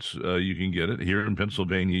Massachusetts, you can get it. Here in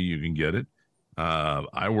Pennsylvania, you can get it.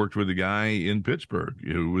 I worked with a guy in Pittsburgh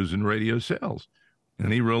who was in radio sales,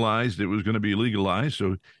 and he realized it was going to be legalized.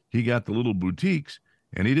 So he got the little boutiques,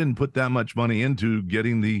 and he didn't put that much money into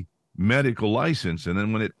getting the medical license. And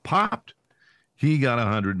then when it popped, he got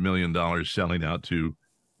 $100 million selling out to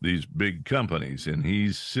these big companies, and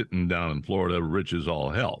he's sitting down in Florida, rich as all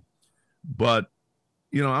hell. But,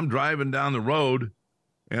 you know, I'm driving down the road,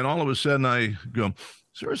 and all of a sudden I go,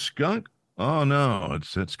 is there a skunk? Oh, no,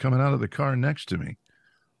 it's coming out of the car next to me.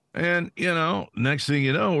 And, you know, next thing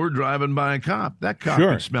you know, we're driving by a cop. That cop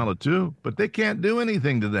can smell it, too, but they can't do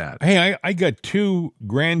anything to that. Hey, I got 2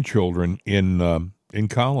 grandchildren in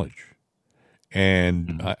college,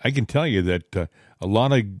 and I can tell you that a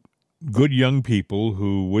lot of good young people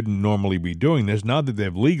who wouldn't normally be doing this, now that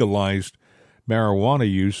they've legalized marijuana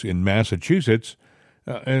use in Massachusetts,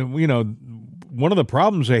 and, you know, one of the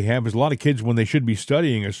problems they have is a lot of kids, when they should be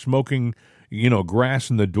studying, are smoking, you know, grass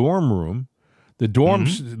in the dorm room. The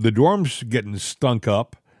dorms getting stunk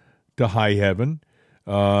up to high heaven.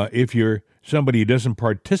 If you're somebody who doesn't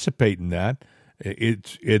participate in that,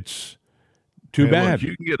 it's too bad. Look,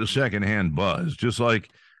 you can get a secondhand buzz, just like,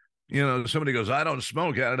 you know, somebody goes, I don't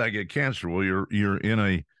smoke at it, I get cancer. Well, you're in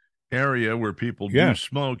a area where people do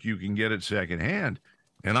smoke, you can get it secondhand.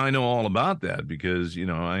 And I know all about that because, you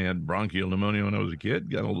know, I had bronchial pneumonia when I was a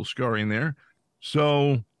kid, got a little scarring there.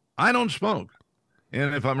 So I don't smoke.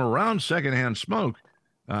 And if I'm around secondhand smoke,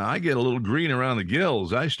 I get a little green around the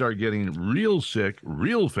gills. I start getting real sick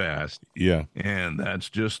real fast. Yeah. And that's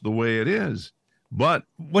just the way it is. But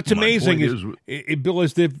what's amazing is Bill,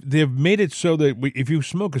 is they've made it so that if you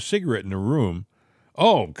smoke a cigarette in a room,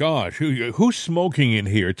 oh, gosh, who's smoking in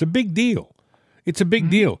here? It's a big deal. It's a big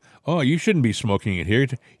deal. Oh, you shouldn't be smoking in here.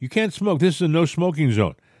 You can't smoke. This is a no-smoking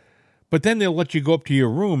zone. But then they'll let you go up to your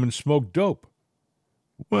room and smoke dope.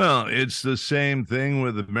 Well, it's the same thing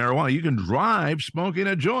with the marijuana. You can drive smoking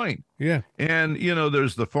a joint. Yeah. And, you know,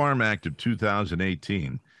 there's the Farm Act of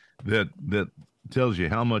 2018 that tells you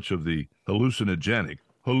how much of the hallucinogenic,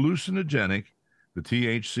 the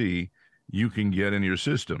THC, you can get in your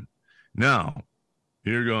system. Now,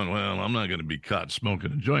 you're going, well, I'm not going to be caught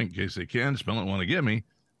smoking a joint in case they can smell it and want to get me.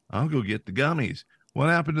 I'll go get the gummies. What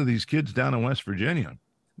happened to these kids down in West Virginia?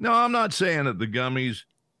 No, I'm not saying that the gummies,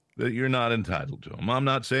 that you're not entitled to them. I'm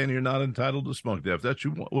not saying you're not entitled to smoke that. If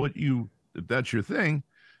that's your thing,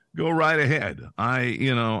 go right ahead.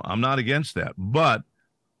 I'm not against that. But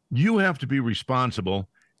you have to be responsible,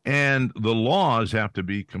 and the laws have to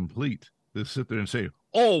be complete. They sit there and say,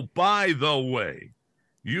 oh, by the way,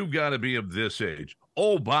 you've got to be of this age.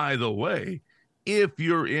 Oh, by the way, if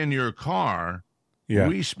you're in your car,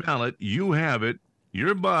 we smell it, you have it,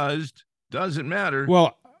 you're buzzed, doesn't matter.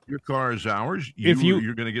 Well, your car is ours. You're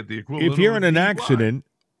going to get the equivalent. If you're in an accident,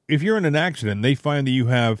 they find that you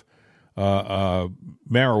have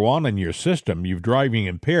marijuana in your system, you're driving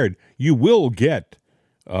impaired, you will get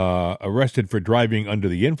arrested for driving under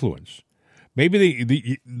the influence.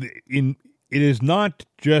 Maybe it is not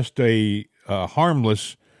just a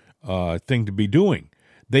harmless thing to be doing.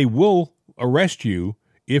 They will arrest you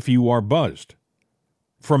if you are buzzed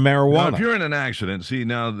from marijuana. Now, if you're in an accident, see,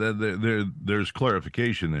 now there's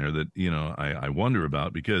clarification there that, I wonder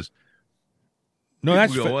about, because no,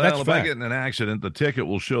 that's go, well, that's if fact. I get in an accident, the ticket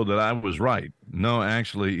will show that I was right. No,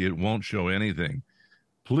 actually, it won't show anything.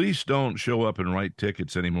 Police don't show up and write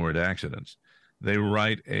tickets anymore at accidents. They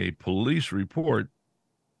write a police report,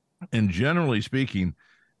 and generally speaking,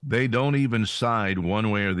 they don't even side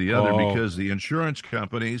one way or the other, because the insurance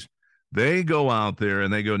companies, they go out there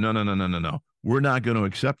and they go, no. We're not going to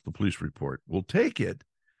accept the police report. We'll take it,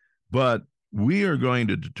 but we are going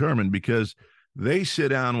to determine, because they sit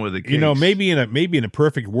down with a case. Maybe in a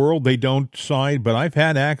perfect world they don't side, but I've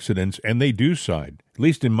had accidents and they do side. At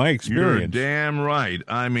least in my experience. You're damn right.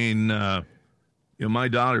 I mean, my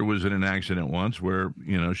daughter was in an accident once where,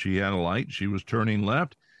 she had a light. She was turning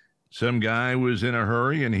left. Some guy was in a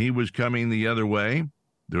hurry and he was coming the other way.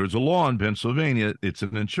 There's a law in Pennsylvania. It's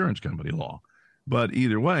an insurance company law. But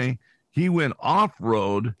either way, he went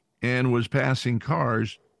off-road and was passing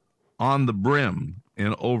cars on the brim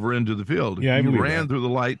and over into the field. Yeah, he ran through the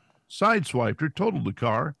light, sideswiped her, totaled the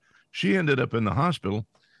car. She ended up in the hospital.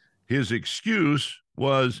 His excuse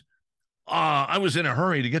was, I was in a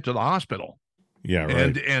hurry to get to the hospital. Yeah,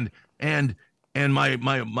 right. And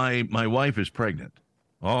my wife is pregnant.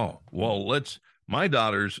 Oh, well, my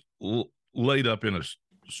daughter's laid up in a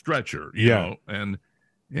stretcher, you know,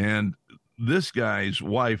 and this guy's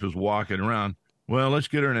wife is walking around. Well, let's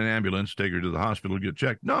get her in an ambulance, take her to the hospital, get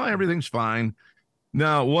checked. No, everything's fine.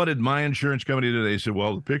 Now, what did my insurance company do? They said,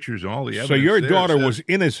 well, the pictures and all the evidence. So your daughter was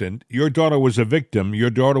innocent. Your daughter was a victim. Your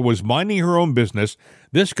daughter was minding her own business.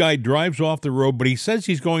 This guy drives off the road, but he says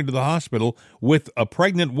he's going to the hospital with a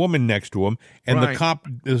pregnant woman next to him, and right.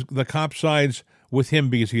 the cop sides with him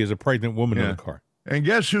because he has a pregnant woman in the car. And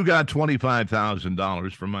guess who got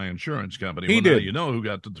 $25,000 from my insurance company? He did. Now you know who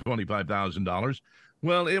got the $25,000?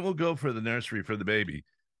 Well, it will go for the nursery for the baby.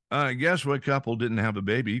 Guess what couple didn't have a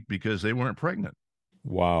baby because they weren't pregnant?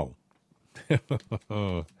 Wow.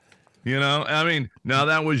 I mean, now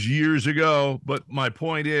that was years ago, but my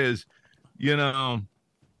point is, don't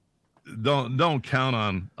count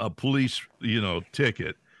on a police,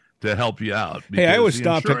 ticket to help you out. Hey, I was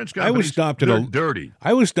stopped at dirty.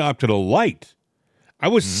 I was stopped at a light. I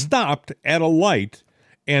was stopped at a light,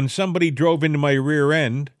 and somebody drove into my rear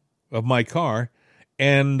end of my car,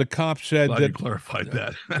 and the cop said Glad that you clarified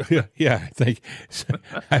that. yeah, I think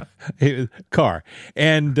car,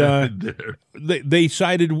 and they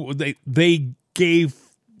sided. They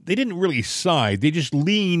didn't really side. They just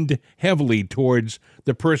leaned heavily towards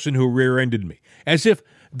the person who rear-ended me, as if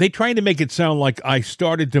they tried to make it sound like I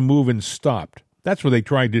started to move and stopped. That's what they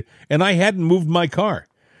tried to, and I hadn't moved my car.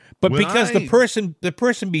 But because the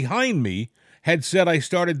person behind me had said I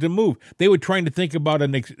started to move, they were trying to think about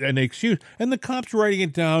an excuse. And the cops writing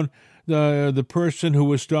it down, the person who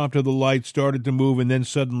was stopped at the light started to move and then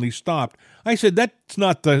suddenly stopped. I said, that's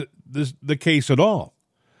not the case at all.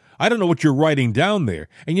 I don't know what you're writing down there.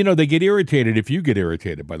 And, they get irritated if you get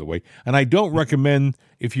irritated, by the way. And I don't recommend,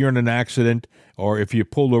 if you're in an accident or if you're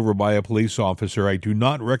pulled over by a police officer, I do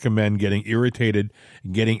not recommend getting irritated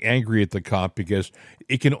and getting angry at the cop, because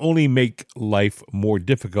it can only make life more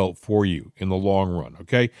difficult for you in the long run,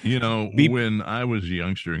 okay? When I was a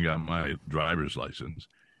youngster and got my driver's license,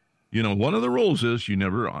 one of the rules is you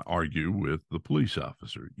never argue with the police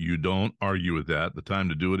officer. You don't argue with that. The time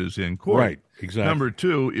to do it is in court. Right, exactly. Number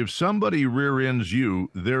two, if somebody rear-ends you,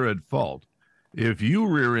 they're at fault. If you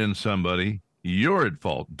rear-end somebody, you're at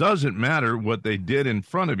fault. Doesn't matter what they did in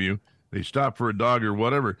front of you. They stopped for a dog or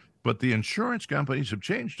whatever. But the insurance companies have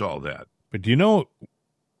changed all that. But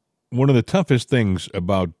one of the toughest things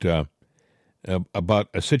about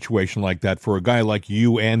a situation like that for a guy like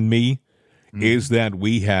you and me is that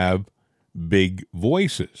we have big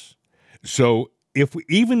voices. So if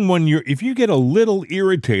you get a little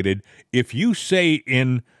irritated, if you say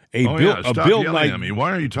in a stop Bill yelling Knight, at me.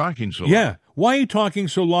 Why are you talking so loud? Yeah, why are you talking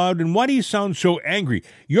so loud, and why do you sound so angry?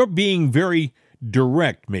 You're being very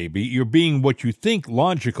direct, maybe. You're being what you think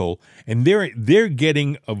logical, and they're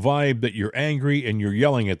getting a vibe that you're angry and you're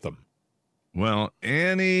yelling at them. Well,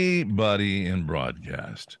 anybody in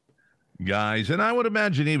broadcast, guys, and I would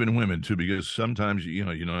imagine even women too, because sometimes you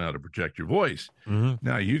know how to protect your voice. Mm-hmm.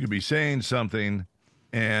 Now you could be saying something,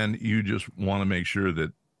 and you just want to make sure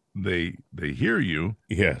that they hear you.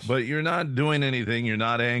 Yes, but you're not doing anything. You're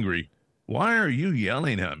not angry. Why are you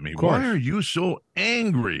yelling at me? Why are you so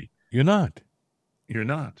angry? You're not. You're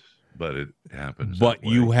not. But it happens. But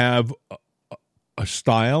you have a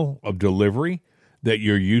style of delivery that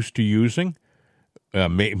you're used to using.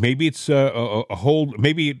 Maybe it's a whole.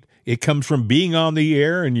 Maybe it comes from being on the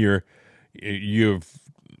air, and you've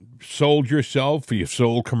sold yourself. You've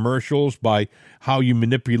sold commercials by how you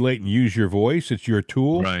manipulate and use your voice. It's your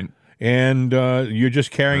tool, right? And you're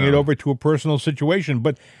just carrying it over to a personal situation.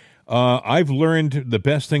 But I've learned the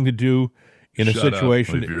best thing to do in a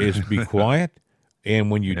situation is be quiet,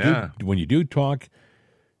 and when you do talk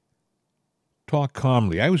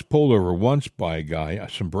calmly. I was pulled over once by a guy.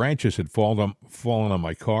 Some branches had fallen on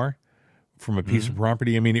my car from a piece of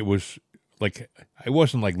property. I mean, it was like, it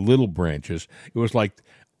wasn't like little branches. It was like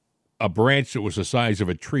a branch that was the size of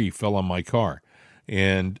a tree fell on my car.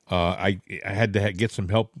 And I had to get some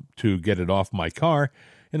help to get it off my car.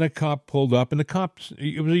 And a cop pulled up, and it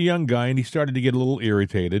was a young guy, and he started to get a little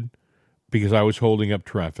irritated because I was holding up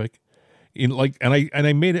traffic.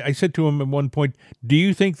 I said to him at one point, "Do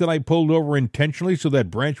you think that I pulled over intentionally so that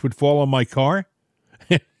branch would fall on my car?"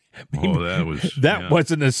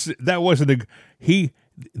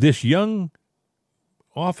 This young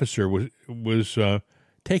officer was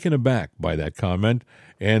taken aback by that comment,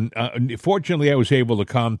 and fortunately I was able to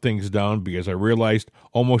calm things down because I realized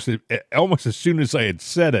almost as soon as I had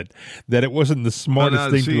said it that it wasn't the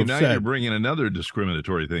smartest thing to have said. Now you're bringing another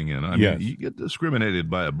discriminatory thing in. I mean, you get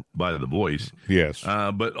discriminated by the voice, yes,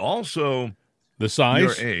 but also the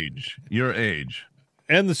size, your age,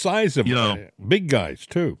 and the size of big guys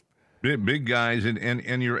too, big guys,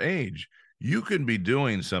 and your age. You could be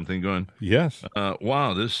doing something going, yes.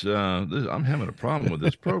 Wow, this I'm having a problem with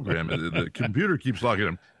this program. The computer keeps locking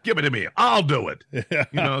them. Give it to me. I'll do it.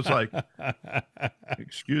 It's like,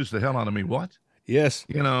 excuse the hell out of me. What? Yes.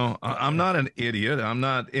 I'm not an idiot. I'm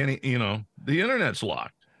not any, the internet's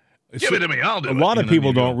locked. Give it to me. I'll do it. A lot of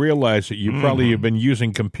people don't realize that you probably have been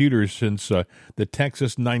using computers since the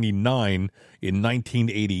Texas 99 in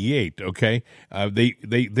 1988, okay?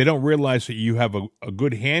 They don't realize that you have a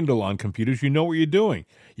good handle on computers. You know what you're doing.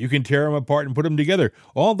 You can tear them apart and put them together.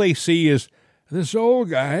 All they see is this old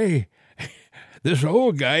guy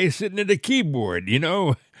sitting at a keyboard,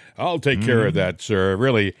 I'll take care of that, sir.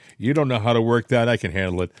 Really, you don't know how to work that. I can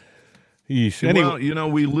handle it. Anyway. Well,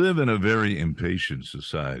 we live in a very impatient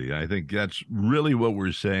society. I think that's really what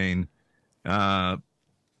we're saying. You've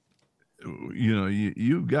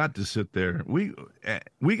got to sit there. We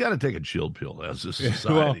got to take a chill pill as a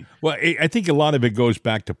society. Well, I think a lot of it goes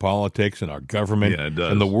back to politics and our government it does.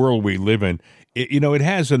 And the world we live in. It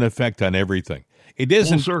has an effect on everything. It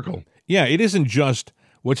isn't full circle. Yeah, it isn't just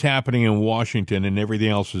what's happening in Washington and everything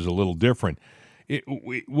else is a little different.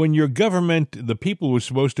 When your government, the people who are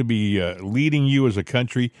supposed to be leading you as a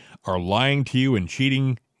country, are lying to you and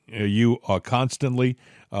cheating you constantly,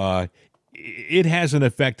 it has an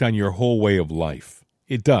effect on your whole way of life.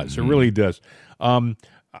 It does. It really does. I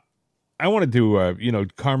wanted to,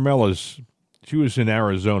 Carmela's, she was in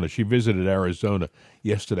Arizona. She visited Arizona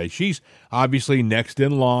yesterday. She's obviously next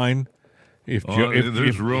in line.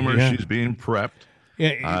 There's rumors she's being prepped.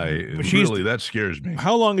 That scares me.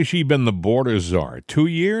 How long has she been the border czar? 2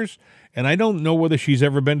 years? And I don't know whether she's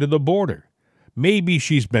ever been to the border. Maybe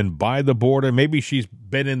she's been by the border. Maybe she's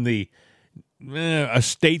been in a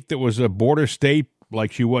state that was a border state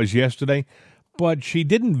like she was yesterday. But she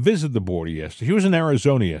didn't visit the border yesterday. She was in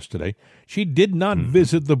Arizona yesterday. She did not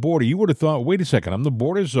visit the border. You would have thought, wait a second, I'm the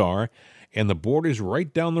border czar, and the border's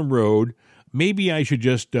right down the road. Maybe I should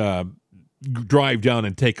just drive down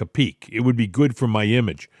and take a peek. It would be good for my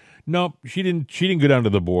image. No, she didn't go down to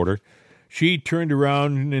the border. She turned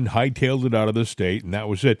around and hightailed it out of the state, and that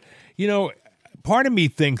was it. Part of me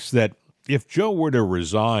thinks that if Joe were to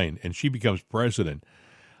resign and she becomes president,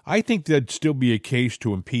 I think that'd still be a case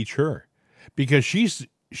to impeach her because she's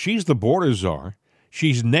the border czar.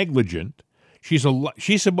 She's negligent. She's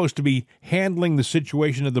supposed to be handling the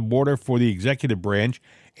situation at the border for the executive branch,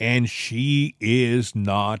 and she is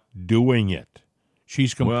not doing it.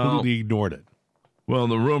 She's completely ignored it. Well,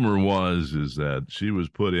 the rumor is that she was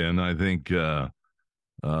put in. I think one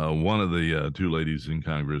of the two ladies in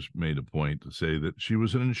Congress made a point to say that she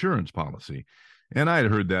was an insurance policy. And I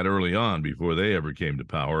had heard that early on before they ever came to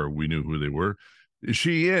power. We knew who they were.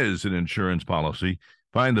 She is an insurance policy.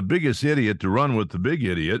 Find the biggest idiot to run with the big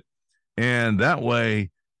idiot. And that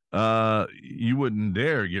way, you wouldn't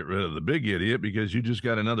dare get rid of the big idiot because you just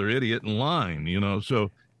got another idiot in line,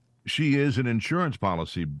 So she is an insurance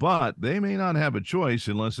policy, but they may not have a choice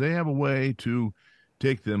unless they have a way to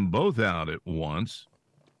take them both out at once.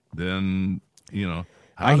 Then,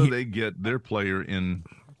 how do they get their player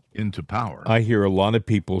into power? I hear a lot of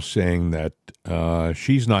people saying that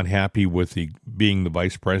she's not happy with being the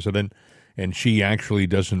vice president and she actually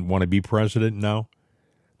doesn't want to be president now?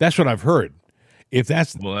 That's what I've heard. If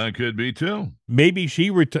that's that could be too. Maybe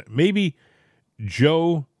maybe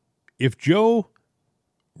Joe, if Joe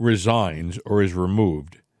resigns or is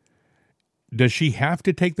removed, does she have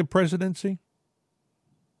to take the presidency?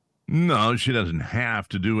 No, she doesn't have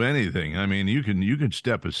to do anything. I mean, you can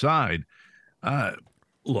step aside.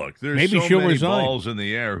 Look, there's maybe so she'll many resign. balls in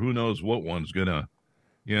the air. Who knows what one's gonna,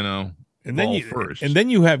 fall first. And then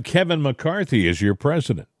you have Kevin McCarthy as your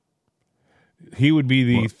president. He would be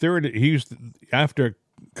the third. He's after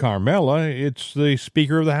Carmela. It's the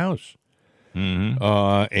Speaker of the House,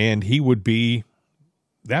 and he would be.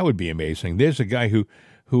 That would be amazing. There's a guy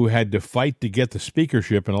who had to fight to get the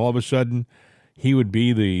speakership, and all of a sudden, he would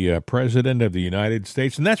be the president of the United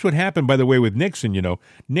States. And that's what happened, by the way, with Nixon.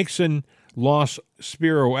 Nixon lost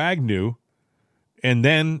Spiro Agnew, and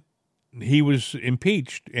then he was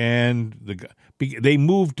impeached, and they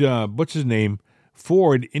moved what's his name,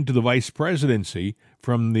 Ford, into the vice presidency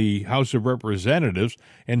from the House of Representatives,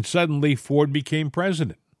 and suddenly Ford became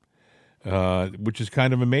president, which is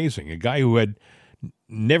kind of amazing. A guy who had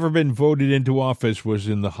never been voted into office was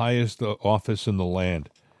in the highest office in the land.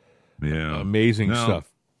 Yeah. Amazing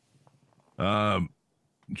stuff.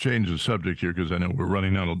 Change the subject here because I know we're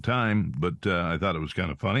running out of time, but I thought it was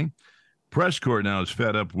kind of funny. Press corps now is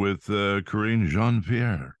fed up with Karine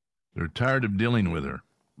Jean-Pierre. They're tired of dealing with her.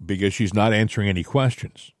 Because she's not answering any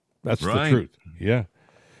questions. That's right. The truth. Yeah.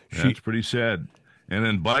 That's pretty sad. And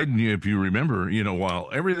then Biden, if you remember, while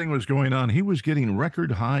everything was going on, he was getting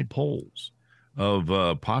record high polls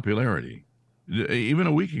of popularity, even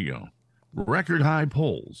a week ago. Record high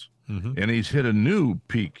polls. Mm-hmm. And he's hit a new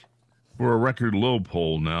peak for a record low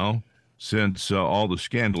poll now since all the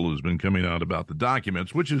scandal has been coming out about the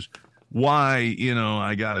documents, which is why,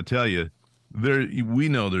 I got to tell you, we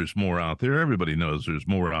know there's more out there. Everybody knows there's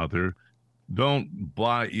more out there. Don't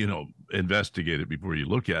investigate it before you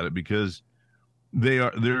look at it, because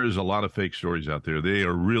there is a lot of fake stories out there. They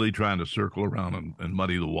are really trying to circle around and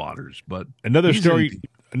muddy the waters. But another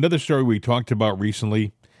story we talked about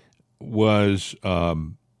recently was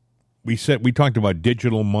we talked about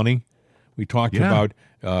digital money. We talked about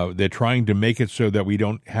they're trying to make it so that we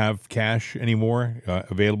don't have cash anymore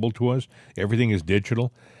available to us. Everything is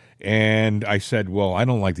digital. And I said, well, I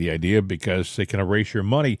don't like the idea because they can erase your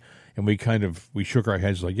money. And we shook our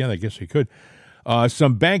heads like, yeah, I guess they could.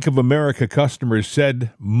 Some Bank of America customers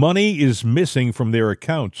said money is missing from their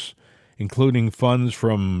accounts, including funds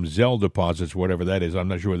from Zelle deposits, whatever that is. I'm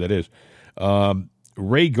not sure what that is.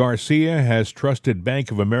 Ray Garcia has trusted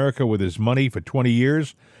Bank of America with his money for 20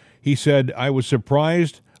 years. He said, I was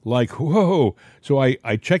surprised, like, whoa. So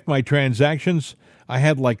I checked my transactions. I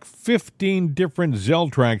had like 15 different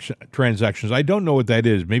Zelle transactions. I don't know what that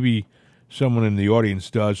is. Maybe someone in the audience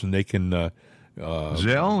does, and they can...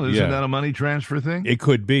 Zelle? Isn't that a money transfer thing? It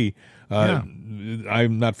could be.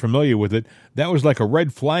 I'm not familiar with it. That was like a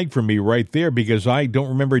red flag for me right there, because I don't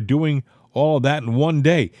remember doing all of that in one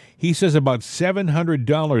day. He says about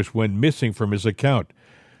 $700 went missing from his account.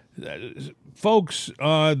 Folks,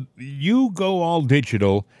 you go all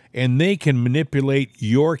digital, and they can manipulate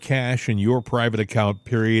your cash in your private account,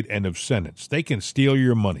 period, end of sentence. They can steal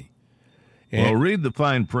your money. Well, read the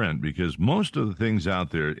fine print, because most of the things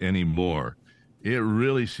out there anymore, it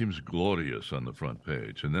really seems glorious on the front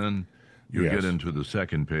page. And then you get into the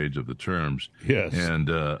second page of the terms. Yes. And,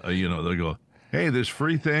 they'll go, hey, this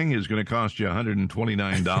free thing is going to cost you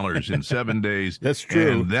 $129 in 7 days. That's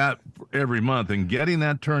true. And that every month. And getting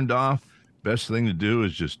that turned off, best thing to do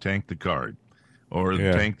is just tank the card or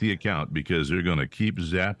tank the account, because they're going to keep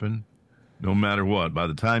zapping no matter what. By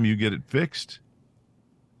the time you get it fixed,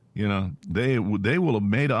 they will have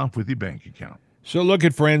made off with your bank account. So look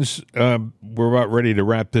at, friends, we're about ready to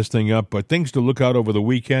wrap this thing up, but things to look out over the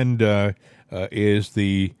weekend is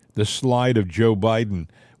the slide of Joe Biden.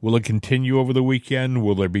 Will it continue over the weekend?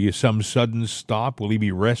 Will there be some sudden stop? Will he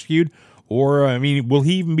be rescued? Or, will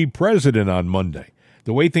he even be president on Monday?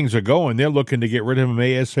 The way things are going, they're looking to get rid of him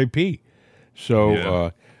ASAP.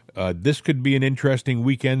 So this could be an interesting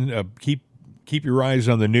weekend. Keep your eyes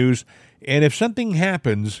on the news. And if something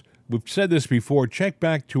happens, we've said this before, check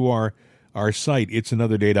back to our site,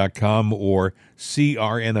 itsanotherday.com or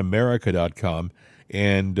crnamerica.com,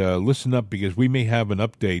 and listen up, because we may have an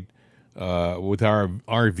update with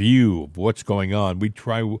our view of what's going on.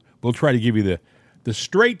 We'll try to give you the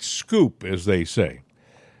straight scoop, as they say.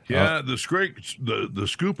 Yeah, the scoop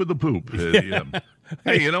of the poop.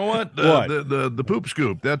 Hey, you know what? The poop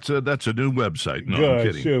scoop. That's a new website. No, Good, I'm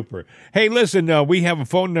kidding. Super. Hey, listen, we have a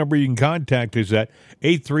phone number you can contact us at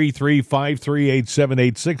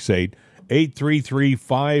 833-538-7868.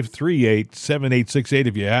 833-538-7868.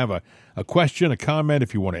 If you have a question, a comment,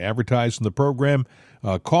 if you want to advertise in the program,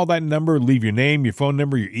 call that number, leave your name, your phone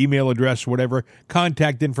number, your email address, whatever,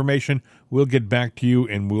 contact information. We'll get back to you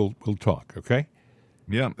and we'll talk, okay?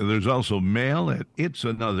 Yeah, there's also mail at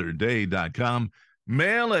itsanotherday.com,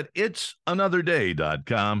 mail at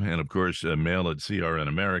itsanotherday.com, and, of course, mail at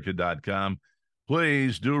crnamerica.com.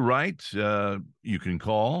 Please do write. You can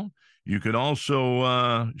call. You can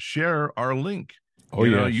also share our link. Oh,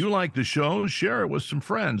 you know, yes. you like the show, share it with some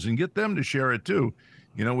friends and get them to share it, too.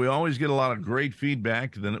 You know, we always get a lot of great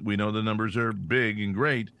feedback. Then we know the numbers are big and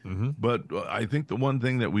great. Mm-hmm. But I think the one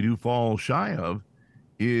thing that we do fall shy of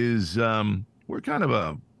is we're kind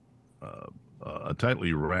of a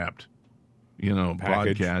tightly wrapped,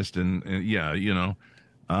 Package. podcast. And yeah,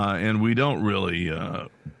 and we don't really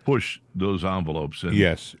push those envelopes. And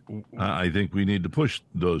Yes. I think we need to push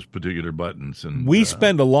those particular buttons. And We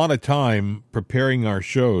spend a lot of time preparing our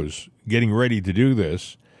shows, getting ready to do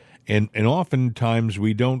this, and oftentimes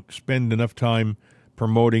we don't spend enough time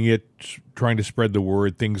promoting it, trying to spread the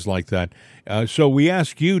word, things like that. So we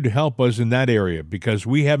ask you to help us in that area because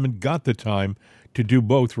we haven't got the time to do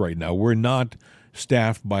both right now. We're not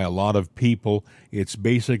staffed by a lot of people. It's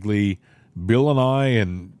basically Bill and I,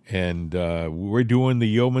 and we're doing the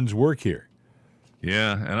yeoman's work here.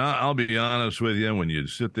 Yeah, and I'll be honest with you, when you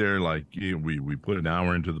sit there, like we put an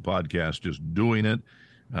hour into the podcast just doing it,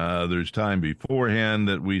 there's time beforehand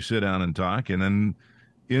that we sit down and talk, and then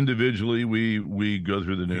individually we go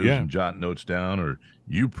through the news and jot notes down, or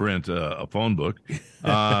you print a phone book.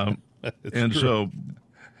 And true. So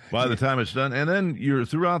by the time it's done, and then you're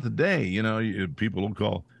throughout the day, people will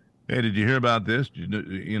call, hey, did you hear about this?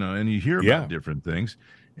 And you hear about different things.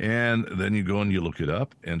 And then you go and you look it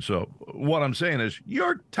up. And so what I'm saying is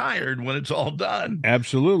you're tired when it's all done.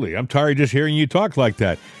 Absolutely. I'm tired just hearing you talk like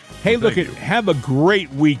that. Hey, have a great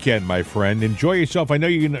weekend, my friend. Enjoy yourself. I know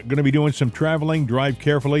you're going to be doing some traveling. Drive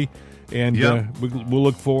carefully. And we'll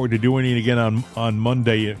look forward to doing it again on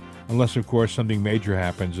Monday, unless, of course, something major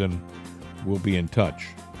happens, and we'll be in touch.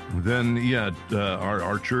 Then,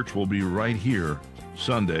 our church will be right here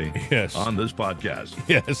Sunday on this podcast.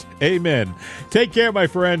 Yes. Amen. Take care, my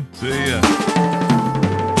friend. See ya.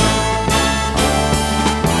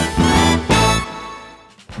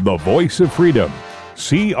 The voice of freedom.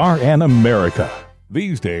 CRN America.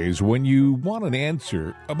 These days, when you want an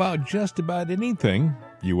answer about just about anything,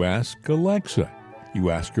 you ask Alexa. You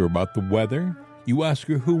ask her about the weather. You ask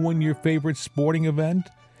her who won your favorite sporting event.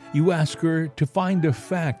 You ask her to find a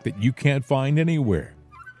fact that you can't find anywhere.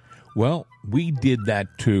 Well, we did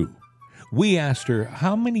that too. We asked her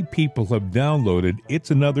how many people have downloaded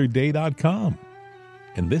itsanotherday.com.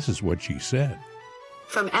 And this is what she said.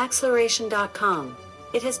 From acceleration.com,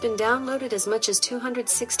 it has been downloaded as much as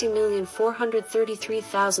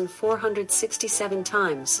 260,433,467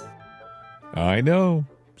 times. I know.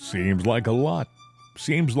 Seems like a lot.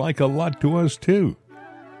 Seems like a lot to us too.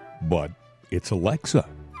 But it's Alexa.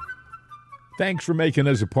 Thanks for making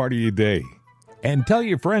us a part of your day. And tell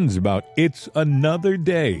your friends about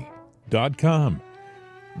itsanotherday.com.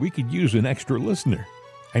 We could use an extra listener.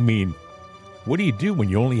 I mean, what do you do when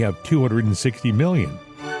you only have 260 million?